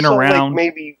been around?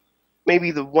 Like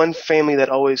maybe the one family that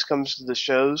always comes to the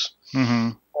shows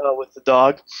with the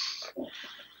dog.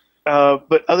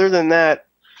 But other than that,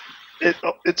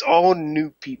 it's all new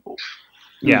people.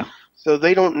 Yeah. So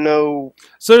they don't know.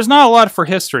 So there's not a lot for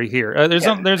history here. There's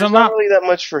not really that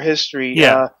much for history.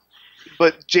 Yeah.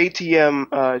 But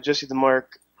JTM, Jesse the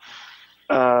Mark,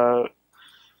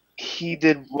 he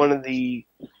did one of the.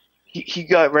 He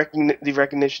got the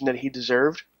recognition that he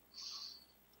deserved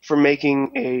for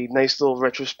making a nice little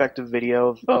retrospective video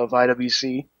of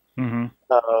IWC. Mm-hmm.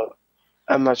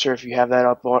 I'm not sure if you have that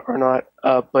up or not,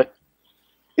 but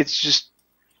it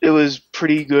was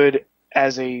pretty good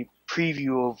as a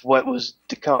preview of what was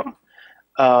to come.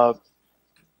 And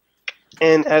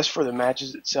as for the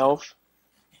matches itself,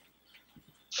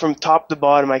 from top to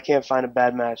bottom, I can't find a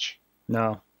bad match.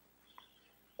 No.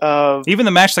 Even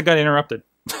the match that got interrupted.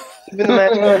 Even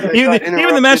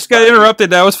the match that got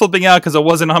interrupted, I was flipping out because it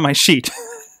wasn't on my sheet.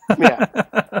 Yeah.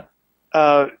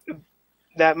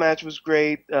 That match was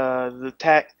great. The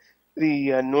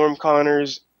Norm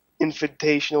Connors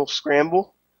Invitational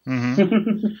Scramble.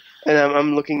 And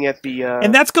I'm looking at the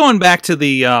and that's going back to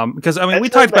the because I mean we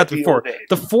talked about before.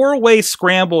 The 4-way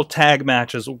scramble tag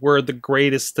matches were the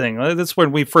greatest thing. That's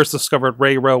when we first discovered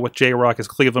Ray Rowe with J Rock as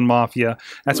Cleveland Mafia.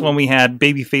 That's when we had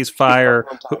Babyface Fire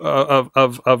of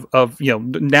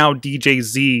now DJ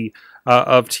Z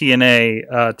of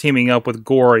TNA teaming up with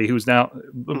Gory, who's now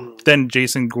then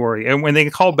Jason Gory. And when they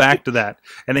called back to that,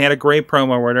 and they had a great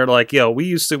promo where they're like, "Yo,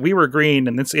 we were green,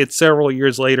 and it's several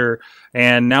years later,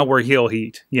 and now we're heel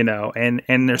heat," and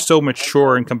they're so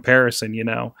mature in comparison,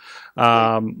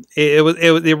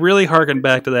 It really harkened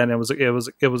back to that, and it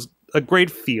was a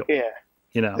great feel. Yeah,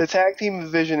 the tag team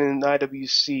division in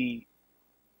IWC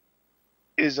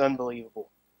is unbelievable.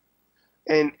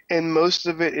 And most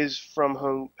of it is from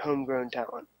homegrown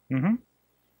talent.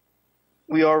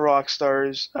 We are rock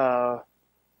stars.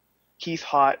 Keith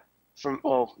Hott from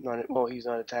he's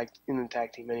not in the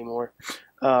tag team anymore.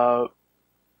 But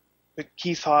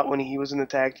Keith Hott when he was in the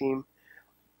tag team,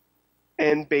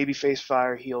 and Babyface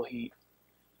Fire heel heat,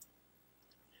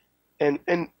 and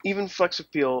even Flex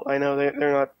Appeal. I know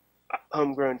they're not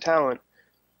homegrown talent,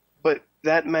 but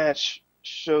that match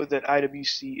showed that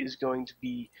IWC is going to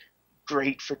be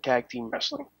great for tag team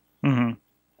wrestling.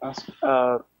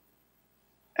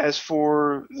 As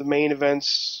for the main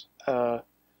events, and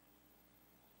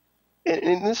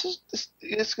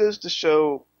this goes to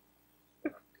show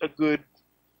a good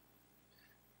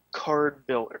card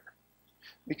builder,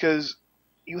 because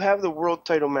you have the world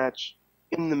title match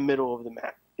in the middle of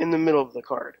the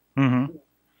card, and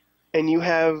you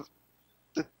have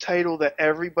the title that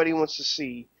everybody wants to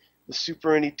see, the Super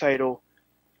Indie title,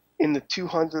 in the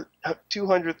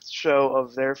 200th show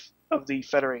of the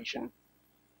Federation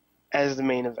as the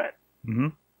main event.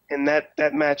 And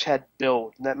that match had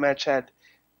build. And that match had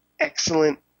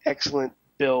excellent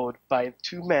build by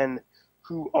two men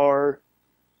who are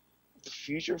the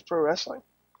future of pro wrestling.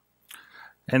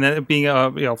 And then being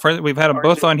we've had them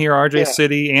both on here, RJ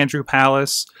City, Andrew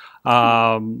Palace.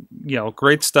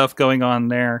 Great stuff going on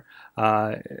there.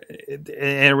 And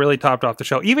it really topped off the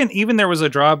show. Even there was a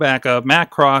drawback.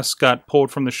 Matt Cross got pulled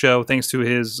from the show thanks to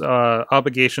his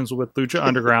obligations with Lucha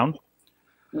Underground.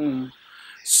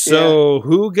 So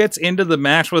who gets into the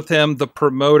match with him? The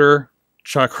promoter,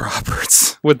 Chuck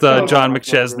Roberts, with John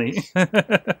McChesney.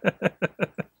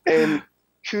 And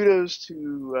kudos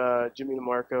to Jimmy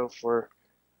DeMarco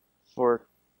for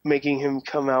making him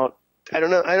come out. I don't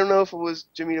know if it was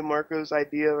Jimmy DeMarco's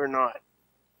idea or not,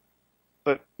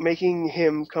 but making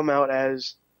him come out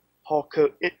as Hulk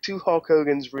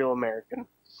Hogan's Real American.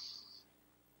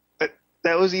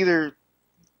 That was either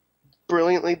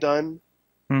brilliantly done,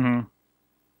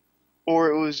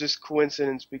 or it was just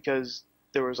coincidence because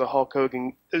there was a Hulk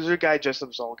Hogan. There's a guy dressed up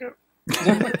as Hulk Hogan.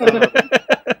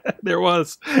 There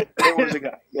was a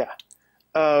guy, yeah.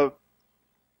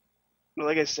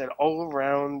 Like I said, all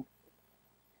around.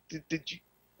 Did you,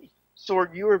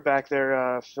 Sorg? You were back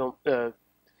there,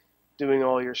 doing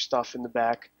all your stuff in the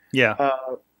back. Yeah.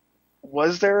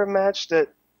 Was there a match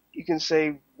that you can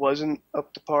say wasn't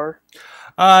up to par?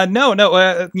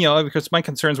 No, because my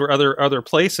concerns were other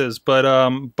places, but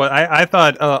I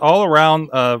thought all around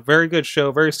very good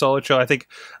show, very solid show. I think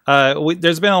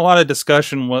there's been a lot of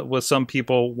discussion with some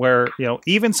people where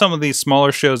even some of these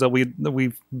smaller shows that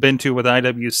we've been to with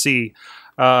IWC.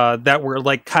 That were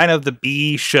like kind of the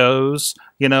B shows,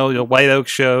 the White Oak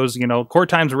shows, Court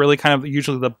Time's really kind of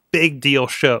usually the big deal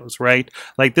shows, right?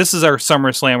 Like this is our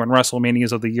SummerSlam and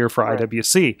WrestleManias of the year for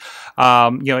IWC.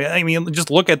 I mean, just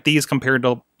look at these compared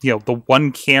to, the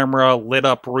one camera lit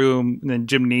up room and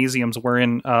gymnasiums we're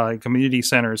in community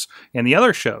centers and the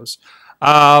other shows.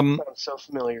 Sounds so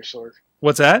familiar, Sorg.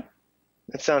 What's that?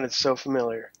 It sounded so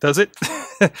familiar. Does it?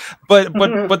 but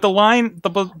the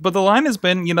line has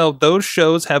been, those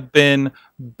shows have been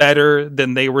better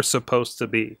than they were supposed to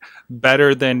be,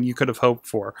 better than you could have hoped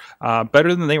for,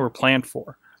 better than they were planned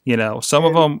for. Some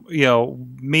of them,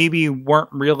 maybe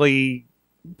weren't really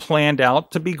planned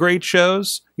out to be great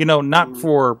shows. Not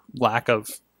for lack of,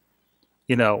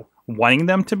 wanting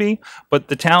them to be, but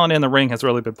the talent in the ring has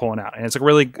really been pulling out, and it's a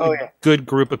really good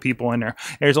group of people in there.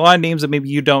 And there's a lot of names that maybe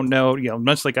you don't know,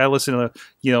 much like I listen to,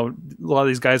 a lot of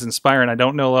these guys Inspire, and I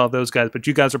don't know a lot of those guys, but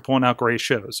you guys are pulling out great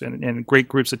shows and great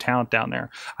groups of talent down there.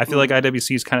 I feel like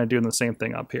IWC is kind of doing the same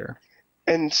thing up here.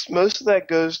 And most of that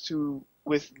goes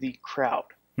with the crowd.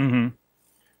 The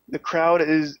crowd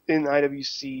is in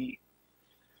IWC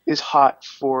is hot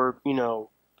for,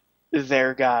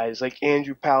 their guys like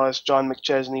Andrew Palace, John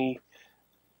McChesney,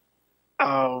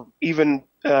 even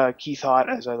Keith Hott,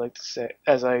 as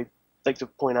I like to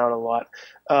point out a lot,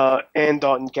 and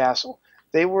Dalton Castle.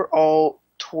 They were all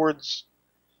towards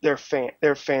they're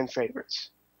fan favorites,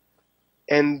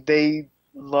 and they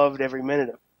loved every minute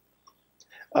of it.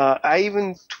 I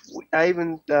even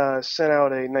sent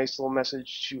out a nice little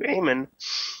message to Eamon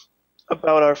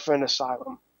about our friend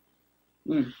Asylum.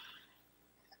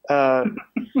 From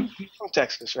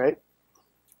Texas, right?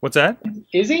 What's that?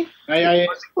 Is he?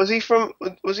 Was he from?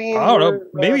 Was he? I don't know.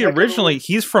 Maybe originally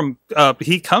he's from.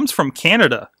 He comes from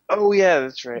Canada. Oh yeah,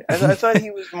 that's right. I thought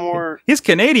he was more. He's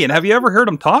Canadian. Have you ever heard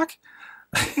him talk?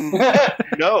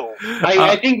 No.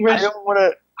 I think Rizz. I don't want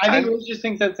to. I think Rizz just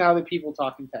thinks that's how the people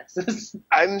talk in Texas.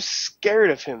 I'm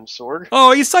scared of him, Sorg.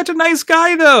 Oh, he's such a nice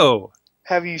guy, though.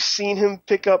 Have you seen him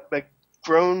pick up a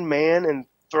grown man and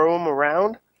throw him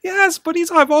around? Yes, but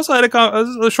I've also had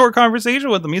a short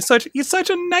conversation with him. He's such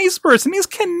a nice person. He's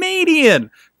Canadian.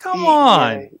 Come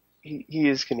on. Yeah, he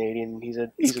is Canadian. He's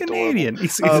Canadian.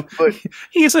 But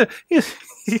he's an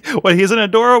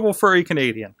adorable furry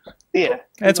Canadian. Yeah.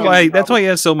 That's why he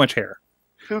has so much hair.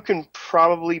 Who can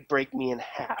probably break me in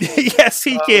half. Yes,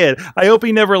 he can. I hope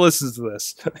he never listens to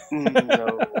this.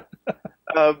 No.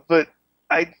 But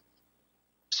I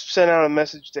sent out a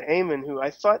message to Eamon, who I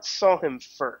thought saw him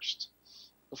first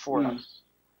before us.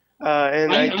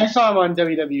 And I saw him on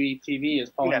WWE TV as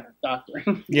Paul the Doctor.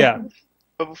 Yeah.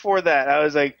 But before that, I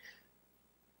was like,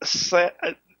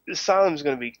 Asylum's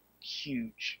going to be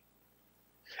huge.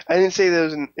 I didn't say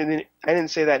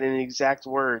that in exact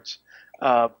words,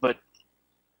 but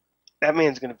that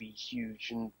man's going to be huge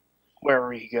and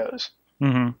wherever he goes.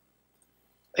 Mm-hmm.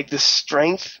 Like the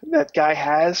strength that guy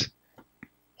has,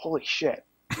 holy shit.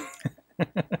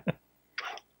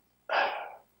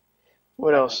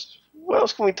 What else? What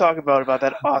else can we talk about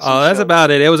that awesome show? That's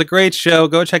about it. It was a great show.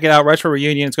 Go check it out. Retro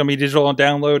Reunion. It's going to be digital on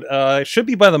download. It should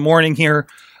be by the morning here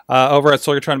over at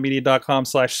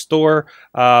sorgatronmedia.com/store.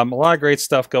 A lot of great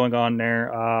stuff going on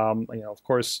there. Of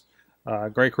course,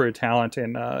 great crew of talent.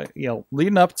 And,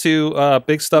 leading up to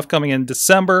big stuff coming in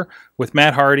December with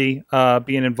Matt Hardy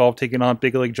being involved, taking on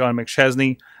Big League John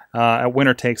McChesney at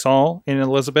Winner Takes All in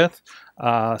Elizabeth.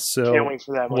 So can't wait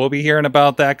for that one. We'll be hearing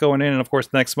about that going in. And, of course,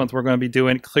 next month we're going to be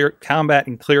doing Combat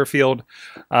in Clearfield,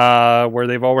 where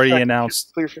they've already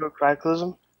announced... Clearfield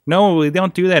Cataclysm? No, they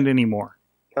don't do that anymore.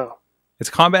 Oh. It's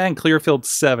Combat in Clearfield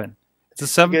 7. It's a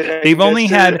 7.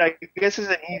 I guess it's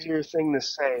an easier thing to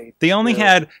say. They only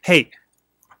had... Hey.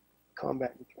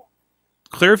 Combat.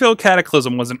 Clearfield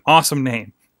Cataclysm was an awesome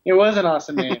name. It was an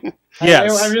awesome name.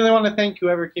 Yes. I really want to thank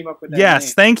whoever came up with that name.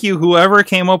 Yes, thank you, whoever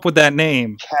came up with that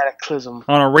name. Cataclysm.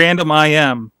 On a random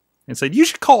IM and said, you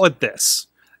should call it this,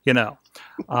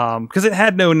 because it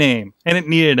had no name, and it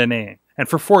needed a name. And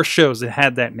for 4 shows, it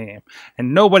had that name.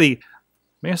 And nobody...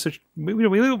 We should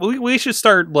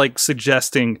start,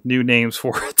 suggesting new names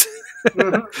for it.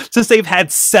 Since they've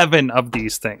had 7 of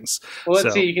these things. Well,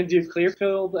 let's see. You can do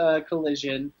Clearfield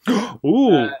Collision.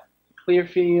 Ooh.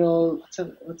 Clearfield.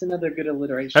 What's another good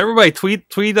alliteration? Everybody,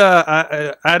 tweet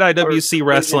at IWC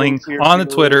Wrestling on the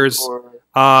Twitters.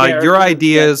 Your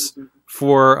ideas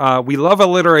for. We love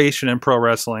alliteration in pro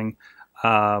wrestling.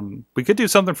 We could do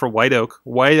something for White Oak.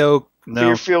 White Oak. No.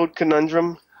 Clearfield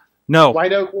Conundrum. No.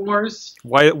 White Oak Wars.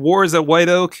 Wars at White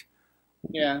Oak.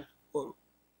 Yeah.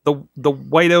 The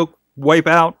White Oak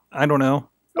Wipeout. I don't know.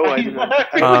 Oh, I do. I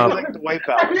really like the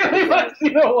Wipeout. I really want to see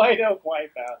the White Oak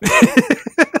Wipeout.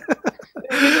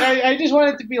 I just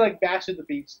want it to be like Bash at the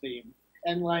Beach theme.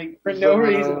 And for no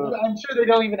reason, I'm sure they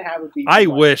don't even have a beach. I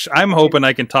wish. I'm hoping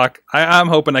I can talk. I'm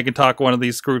hoping I can talk one of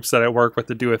these groups that I work with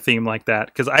to do a theme like that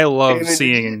because I love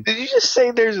seeing. Did you just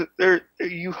say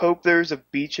you hope there's a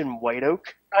beach in White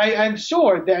Oak? I'm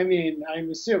sure.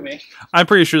 I'm assuming. I'm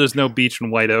pretty sure there's no beach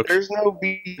in White Oak. There's no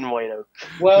beach in White Oak.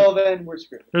 Well, then we're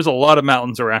screwed. There's a lot of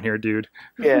mountains around here, dude.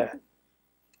 Yeah.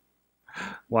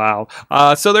 Wow.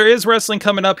 So there is wrestling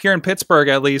coming up here in Pittsburgh,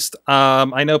 at least.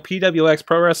 I know PWX,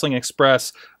 Pro Wrestling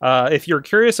Express. If you're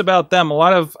curious about them, a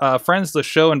lot of friends of the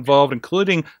show involved,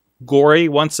 including Gory,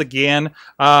 once again.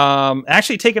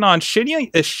 Actually taking on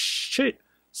Shinya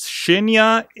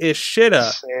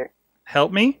Ishida.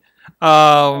 Help me.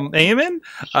 Eamon,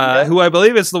 who I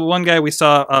believe is the one guy we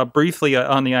saw briefly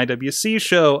on the IWC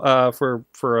show for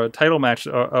a title match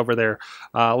over there.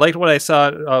 Liked what I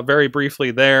saw very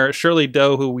briefly there. Shirley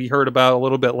Doe, who we heard about a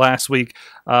little bit last week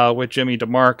with Jimmy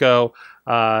DeMarco.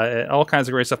 All kinds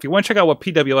of great stuff. If you want to check out what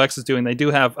PWX is doing, they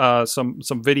do have some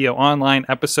video online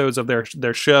episodes of their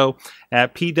show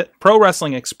at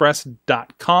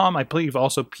ProWrestlingExpress.com. I believe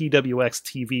also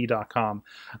PWXTV.com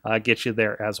gets you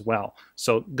there as well.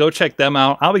 So go check them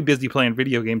out. I'll be busy playing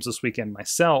video games this weekend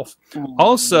myself.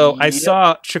 Also, I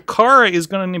saw Chikara is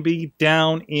going to be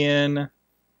down in...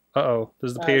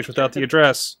 there's the page without the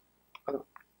address.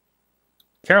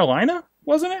 Carolina?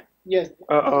 wasn't it? Yes.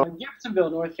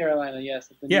 Gibsonville, North Carolina. Yes.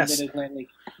 At the Mid-Atlantic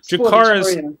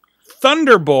Jakara's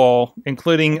Thunderball,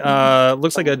 including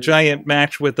looks like a giant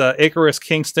match with Icarus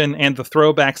Kingston and the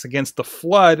Throwbacks against the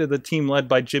Flood, the team led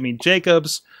by Jimmy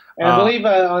Jacobs. And I believe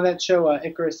on that show,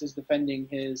 Icarus is defending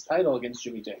his title against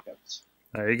Jimmy Jacobs.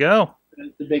 There you go.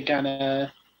 The big kind of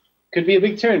could be a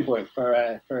big turning point for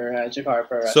Jakara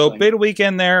Pro Wrestling. So big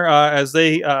weekend there as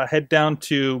they head down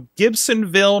to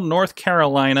Gibsonville, North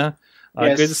Carolina.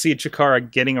 Good to see Jakara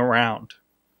getting around.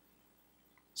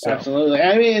 So. Absolutely.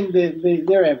 I mean,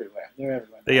 they're everywhere. They're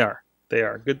everywhere. They are. They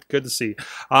are. Good to see.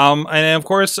 And of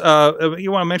course, you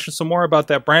want to mention some more about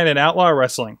that Brandon Outlaw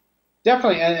Wrestling.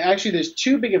 Definitely. And actually, there's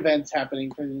two big events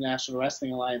happening for the National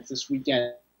Wrestling Alliance this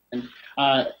weekend.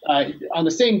 On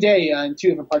the same day in two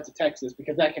different parts of Texas,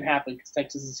 because that can happen because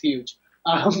Texas is huge.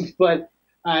 But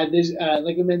there's,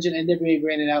 like I mentioned, NWA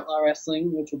Brandon Outlaw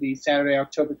Wrestling, which will be Saturday,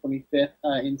 October 25th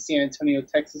in San Antonio,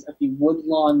 Texas at the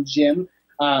Woodlawn Gym.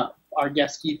 Our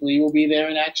guest Keith Lee will be there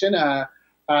in action.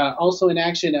 Also in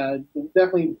action,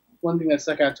 definitely one thing that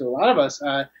stuck out to a lot of us,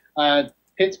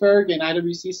 Pittsburgh and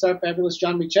IWC star Fabulous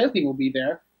John McChesney will be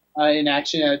there in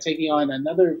action, taking on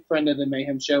another friend of the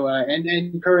Mayhem Show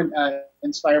and current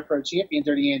Inspire Pro champion,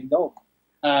 Dirty Andy Dalton.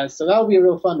 So that'll be a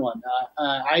real fun one.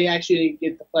 I actually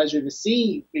get the pleasure to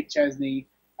see McChesney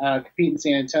compete in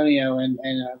San Antonio and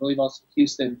I believe also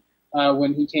Houston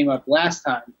when he came up last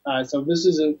time. So this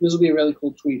will be a really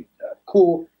cool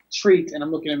treat, and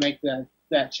I'm looking to make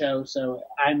that show. So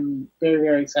I'm very,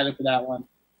 very excited for that one.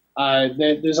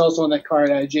 There's also on that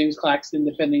card James Claxton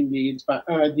defending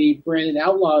the Brandon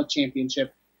Outlaw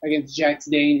Championship against Jax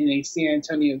Dane in a San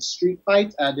Antonio street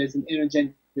fight. There's an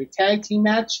intergender tag team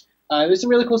match. There's some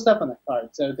really cool stuff on that card,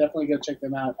 so definitely go check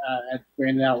them out at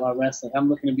Brandon Outlaw Wrestling. I'm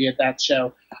looking to be at that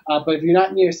show. But if you're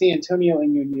not near San Antonio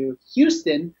and you're near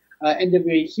Houston,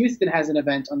 NWA Houston has an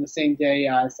event on the same day,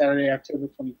 Saturday, October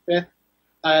 25th.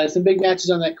 Some big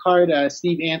matches on that card.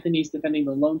 Steve Anthony's defending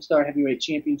the Lone Star Heavyweight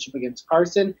Championship against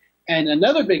Carson. And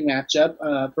another big matchup,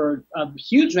 for a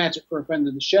huge matchup for a friend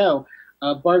of the show,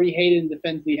 Barbie Hayden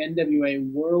defends the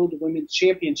NWA World Women's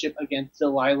Championship against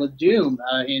Delilah Doom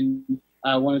in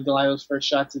one of Delilah's first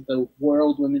shots at the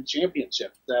World Women's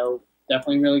Championship. So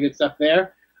definitely really good stuff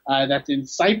there. That's in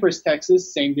Cypress,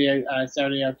 Texas, same day,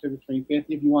 Saturday, October 25th.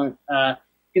 If you want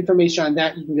information on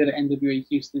that, you can go to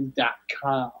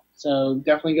nwahouston.com. So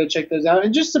definitely go check those out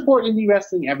and just support indie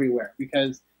wrestling everywhere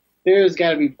because there's got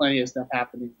to be plenty of stuff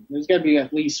happening. There's got to be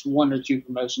at least one or two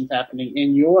promotions happening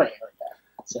in your area.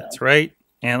 So. That's right.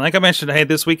 And like I mentioned, hey,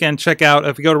 this weekend, check out,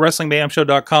 if you go to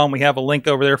WrestlingMayhemShow.com, we have a link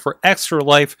over there for Extra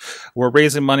Life. We're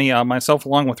raising money, myself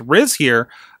along with Rizz here,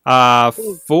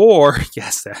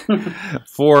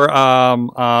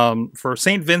 for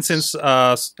St. Vincent's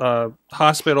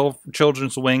Hospital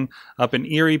Children's Wing up in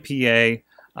Erie, PA.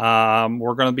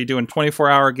 We're going to be doing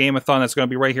 24-hour game-a-thon that's going to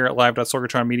be right here at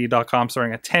live.sorgatronmedia.com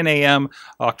starting at 10 a.m.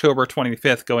 October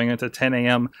 25th, going into 10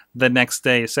 a.m. the next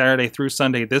day, Saturday through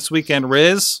Sunday. This weekend,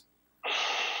 Rizz?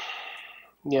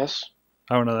 Yes.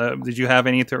 I don't know. Did you have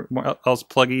anything else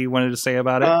pluggy you wanted to say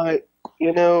about it?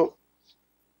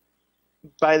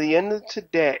 By the end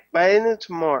of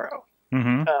tomorrow,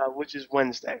 which is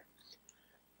Wednesday,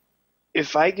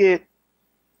 if I get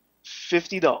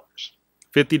 $50,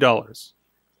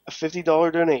 a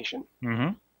 $50 donation,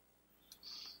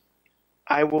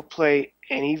 I will play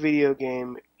any video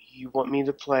game you want me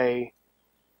to play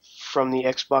from the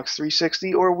Xbox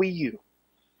 360 or Wii U,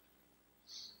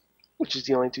 which is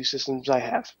the only two systems I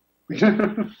have.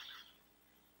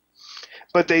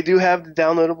 But they do have the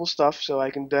downloadable stuff, so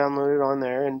I can download it on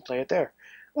there and play it there.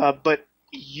 But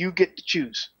you get to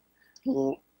choose.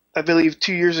 I believe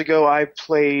 2 years ago I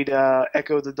played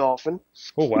Echo the Dolphin.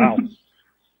 Oh, wow.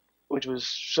 Which was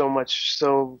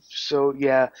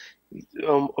yeah.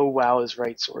 Oh, wow is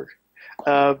right, Sorg.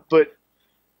 But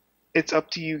it's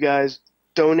up to you guys.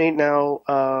 Donate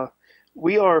now.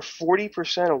 We are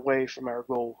 40% away from our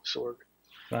goal, Sorg.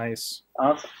 Nice.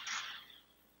 Awesome.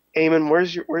 Eamon,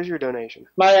 where's your donation?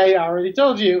 I already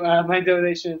told you. My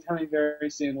donation is coming very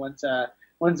soon once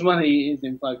money is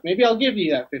in plug. Maybe I'll give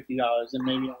you that $50, and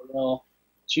maybe I will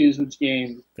choose which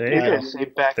game. There you go. Say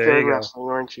Backyard Wrestling,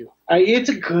 aren't you? It's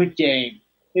a good game.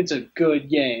 It's a good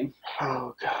game.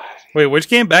 Oh, God. Wait, which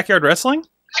game? Backyard Wrestling?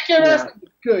 Backyard Wrestling,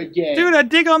 good game. Dude, I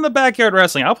dig on the Backyard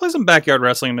Wrestling. I'll play some Backyard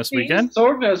Wrestling this weekend.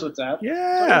 Sorg knows what's up.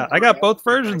 Yeah, I got both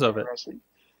versions of it.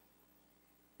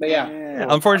 But yeah.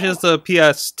 Unfortunately, it's the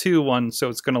PS2 one, so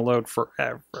it's going to load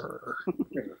forever.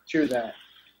 True that.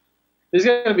 There's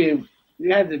going to be...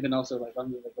 It had to have been also like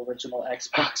on the original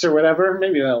Xbox or whatever.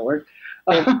 Maybe that'll work.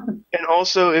 And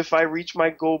also, if I reach my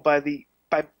goal by the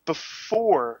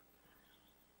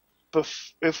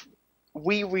if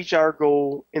we reach our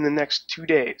goal in the next 2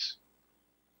 days,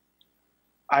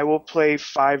 I will play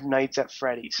 5 Nights at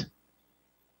Freddy's.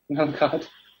 Oh God.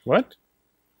 What?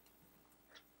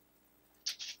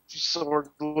 So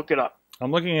look it up.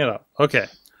 I'm looking it up. Okay.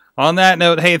 On that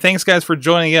note, hey, thanks guys for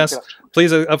joining us.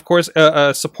 Please, of course,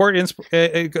 support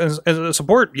Inspire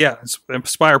Pro. Yeah,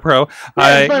 Inspire Pro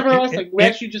Wrestling. We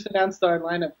actually just announced our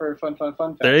lineup for Fun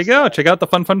Fest. There you go. Check out the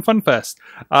Fun Fest.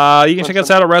 You can check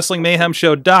us out at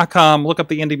WrestlingMayhemShow.com. Look up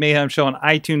the Indy Mayhem Show on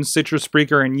iTunes, Stitcher,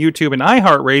 Spreaker, and YouTube, and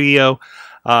iHeartRadio.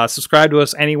 Subscribe to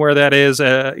us anywhere that is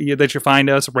that you find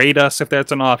us. Rate us if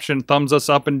that's an option. Thumbs us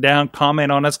up and down.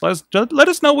 Comment on us. Let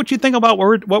us know what you think about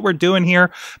what we're doing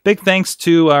here. Big thanks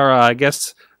to our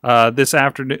guests this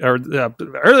afternoon or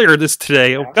earlier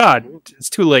today. Oh God, it's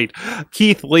too late.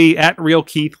 Keith Lee at Real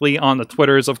Keith Lee on the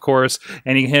Twitters, of course,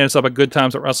 and you can hit us up at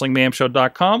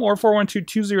goodtimes@WrestlingMayhemShow.com or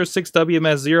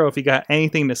 412-206-WMS0 if you got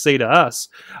anything to say to us.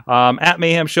 At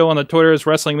Mayhem Show on the Twitters,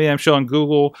 Wrestling Mayhem Show on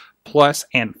Google Plus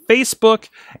and Facebook,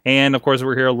 and of course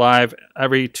we're here live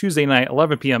every Tuesday night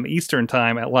 11 p.m. Eastern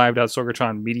time at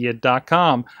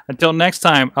live.sorgatronmedia.com. Until next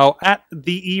time, at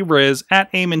the Rizz,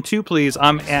 at Eamon 2 please.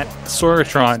 I'm at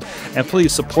Sorgatron, and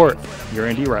please support your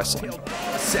indie wrestling. Never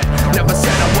said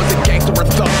I was a gangster or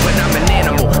thug, but I'm an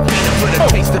animal. Beating for the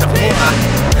taste of the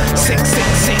blood. Sick,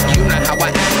 you know how I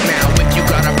act now. If you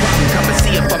got a problem, come and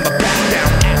see if I'm a back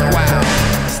down. Act wild.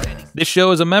 This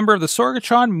show is a member of the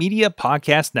Sorgatron Media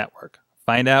Podcast Network.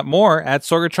 Find out more at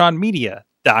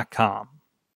sorgatronmedia.com.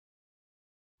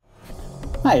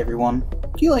 Hi everyone.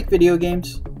 Do you like video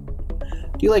games?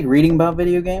 Do you like reading about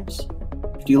video games?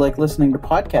 Do you like listening to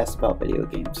podcasts about video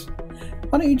games?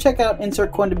 Why don't you check out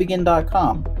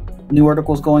InsertCoinToBegin.com. New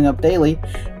articles going up daily,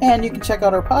 and you can check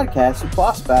out our podcast,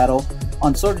 Boss Battle,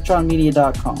 on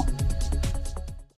sorgatronmedia.com.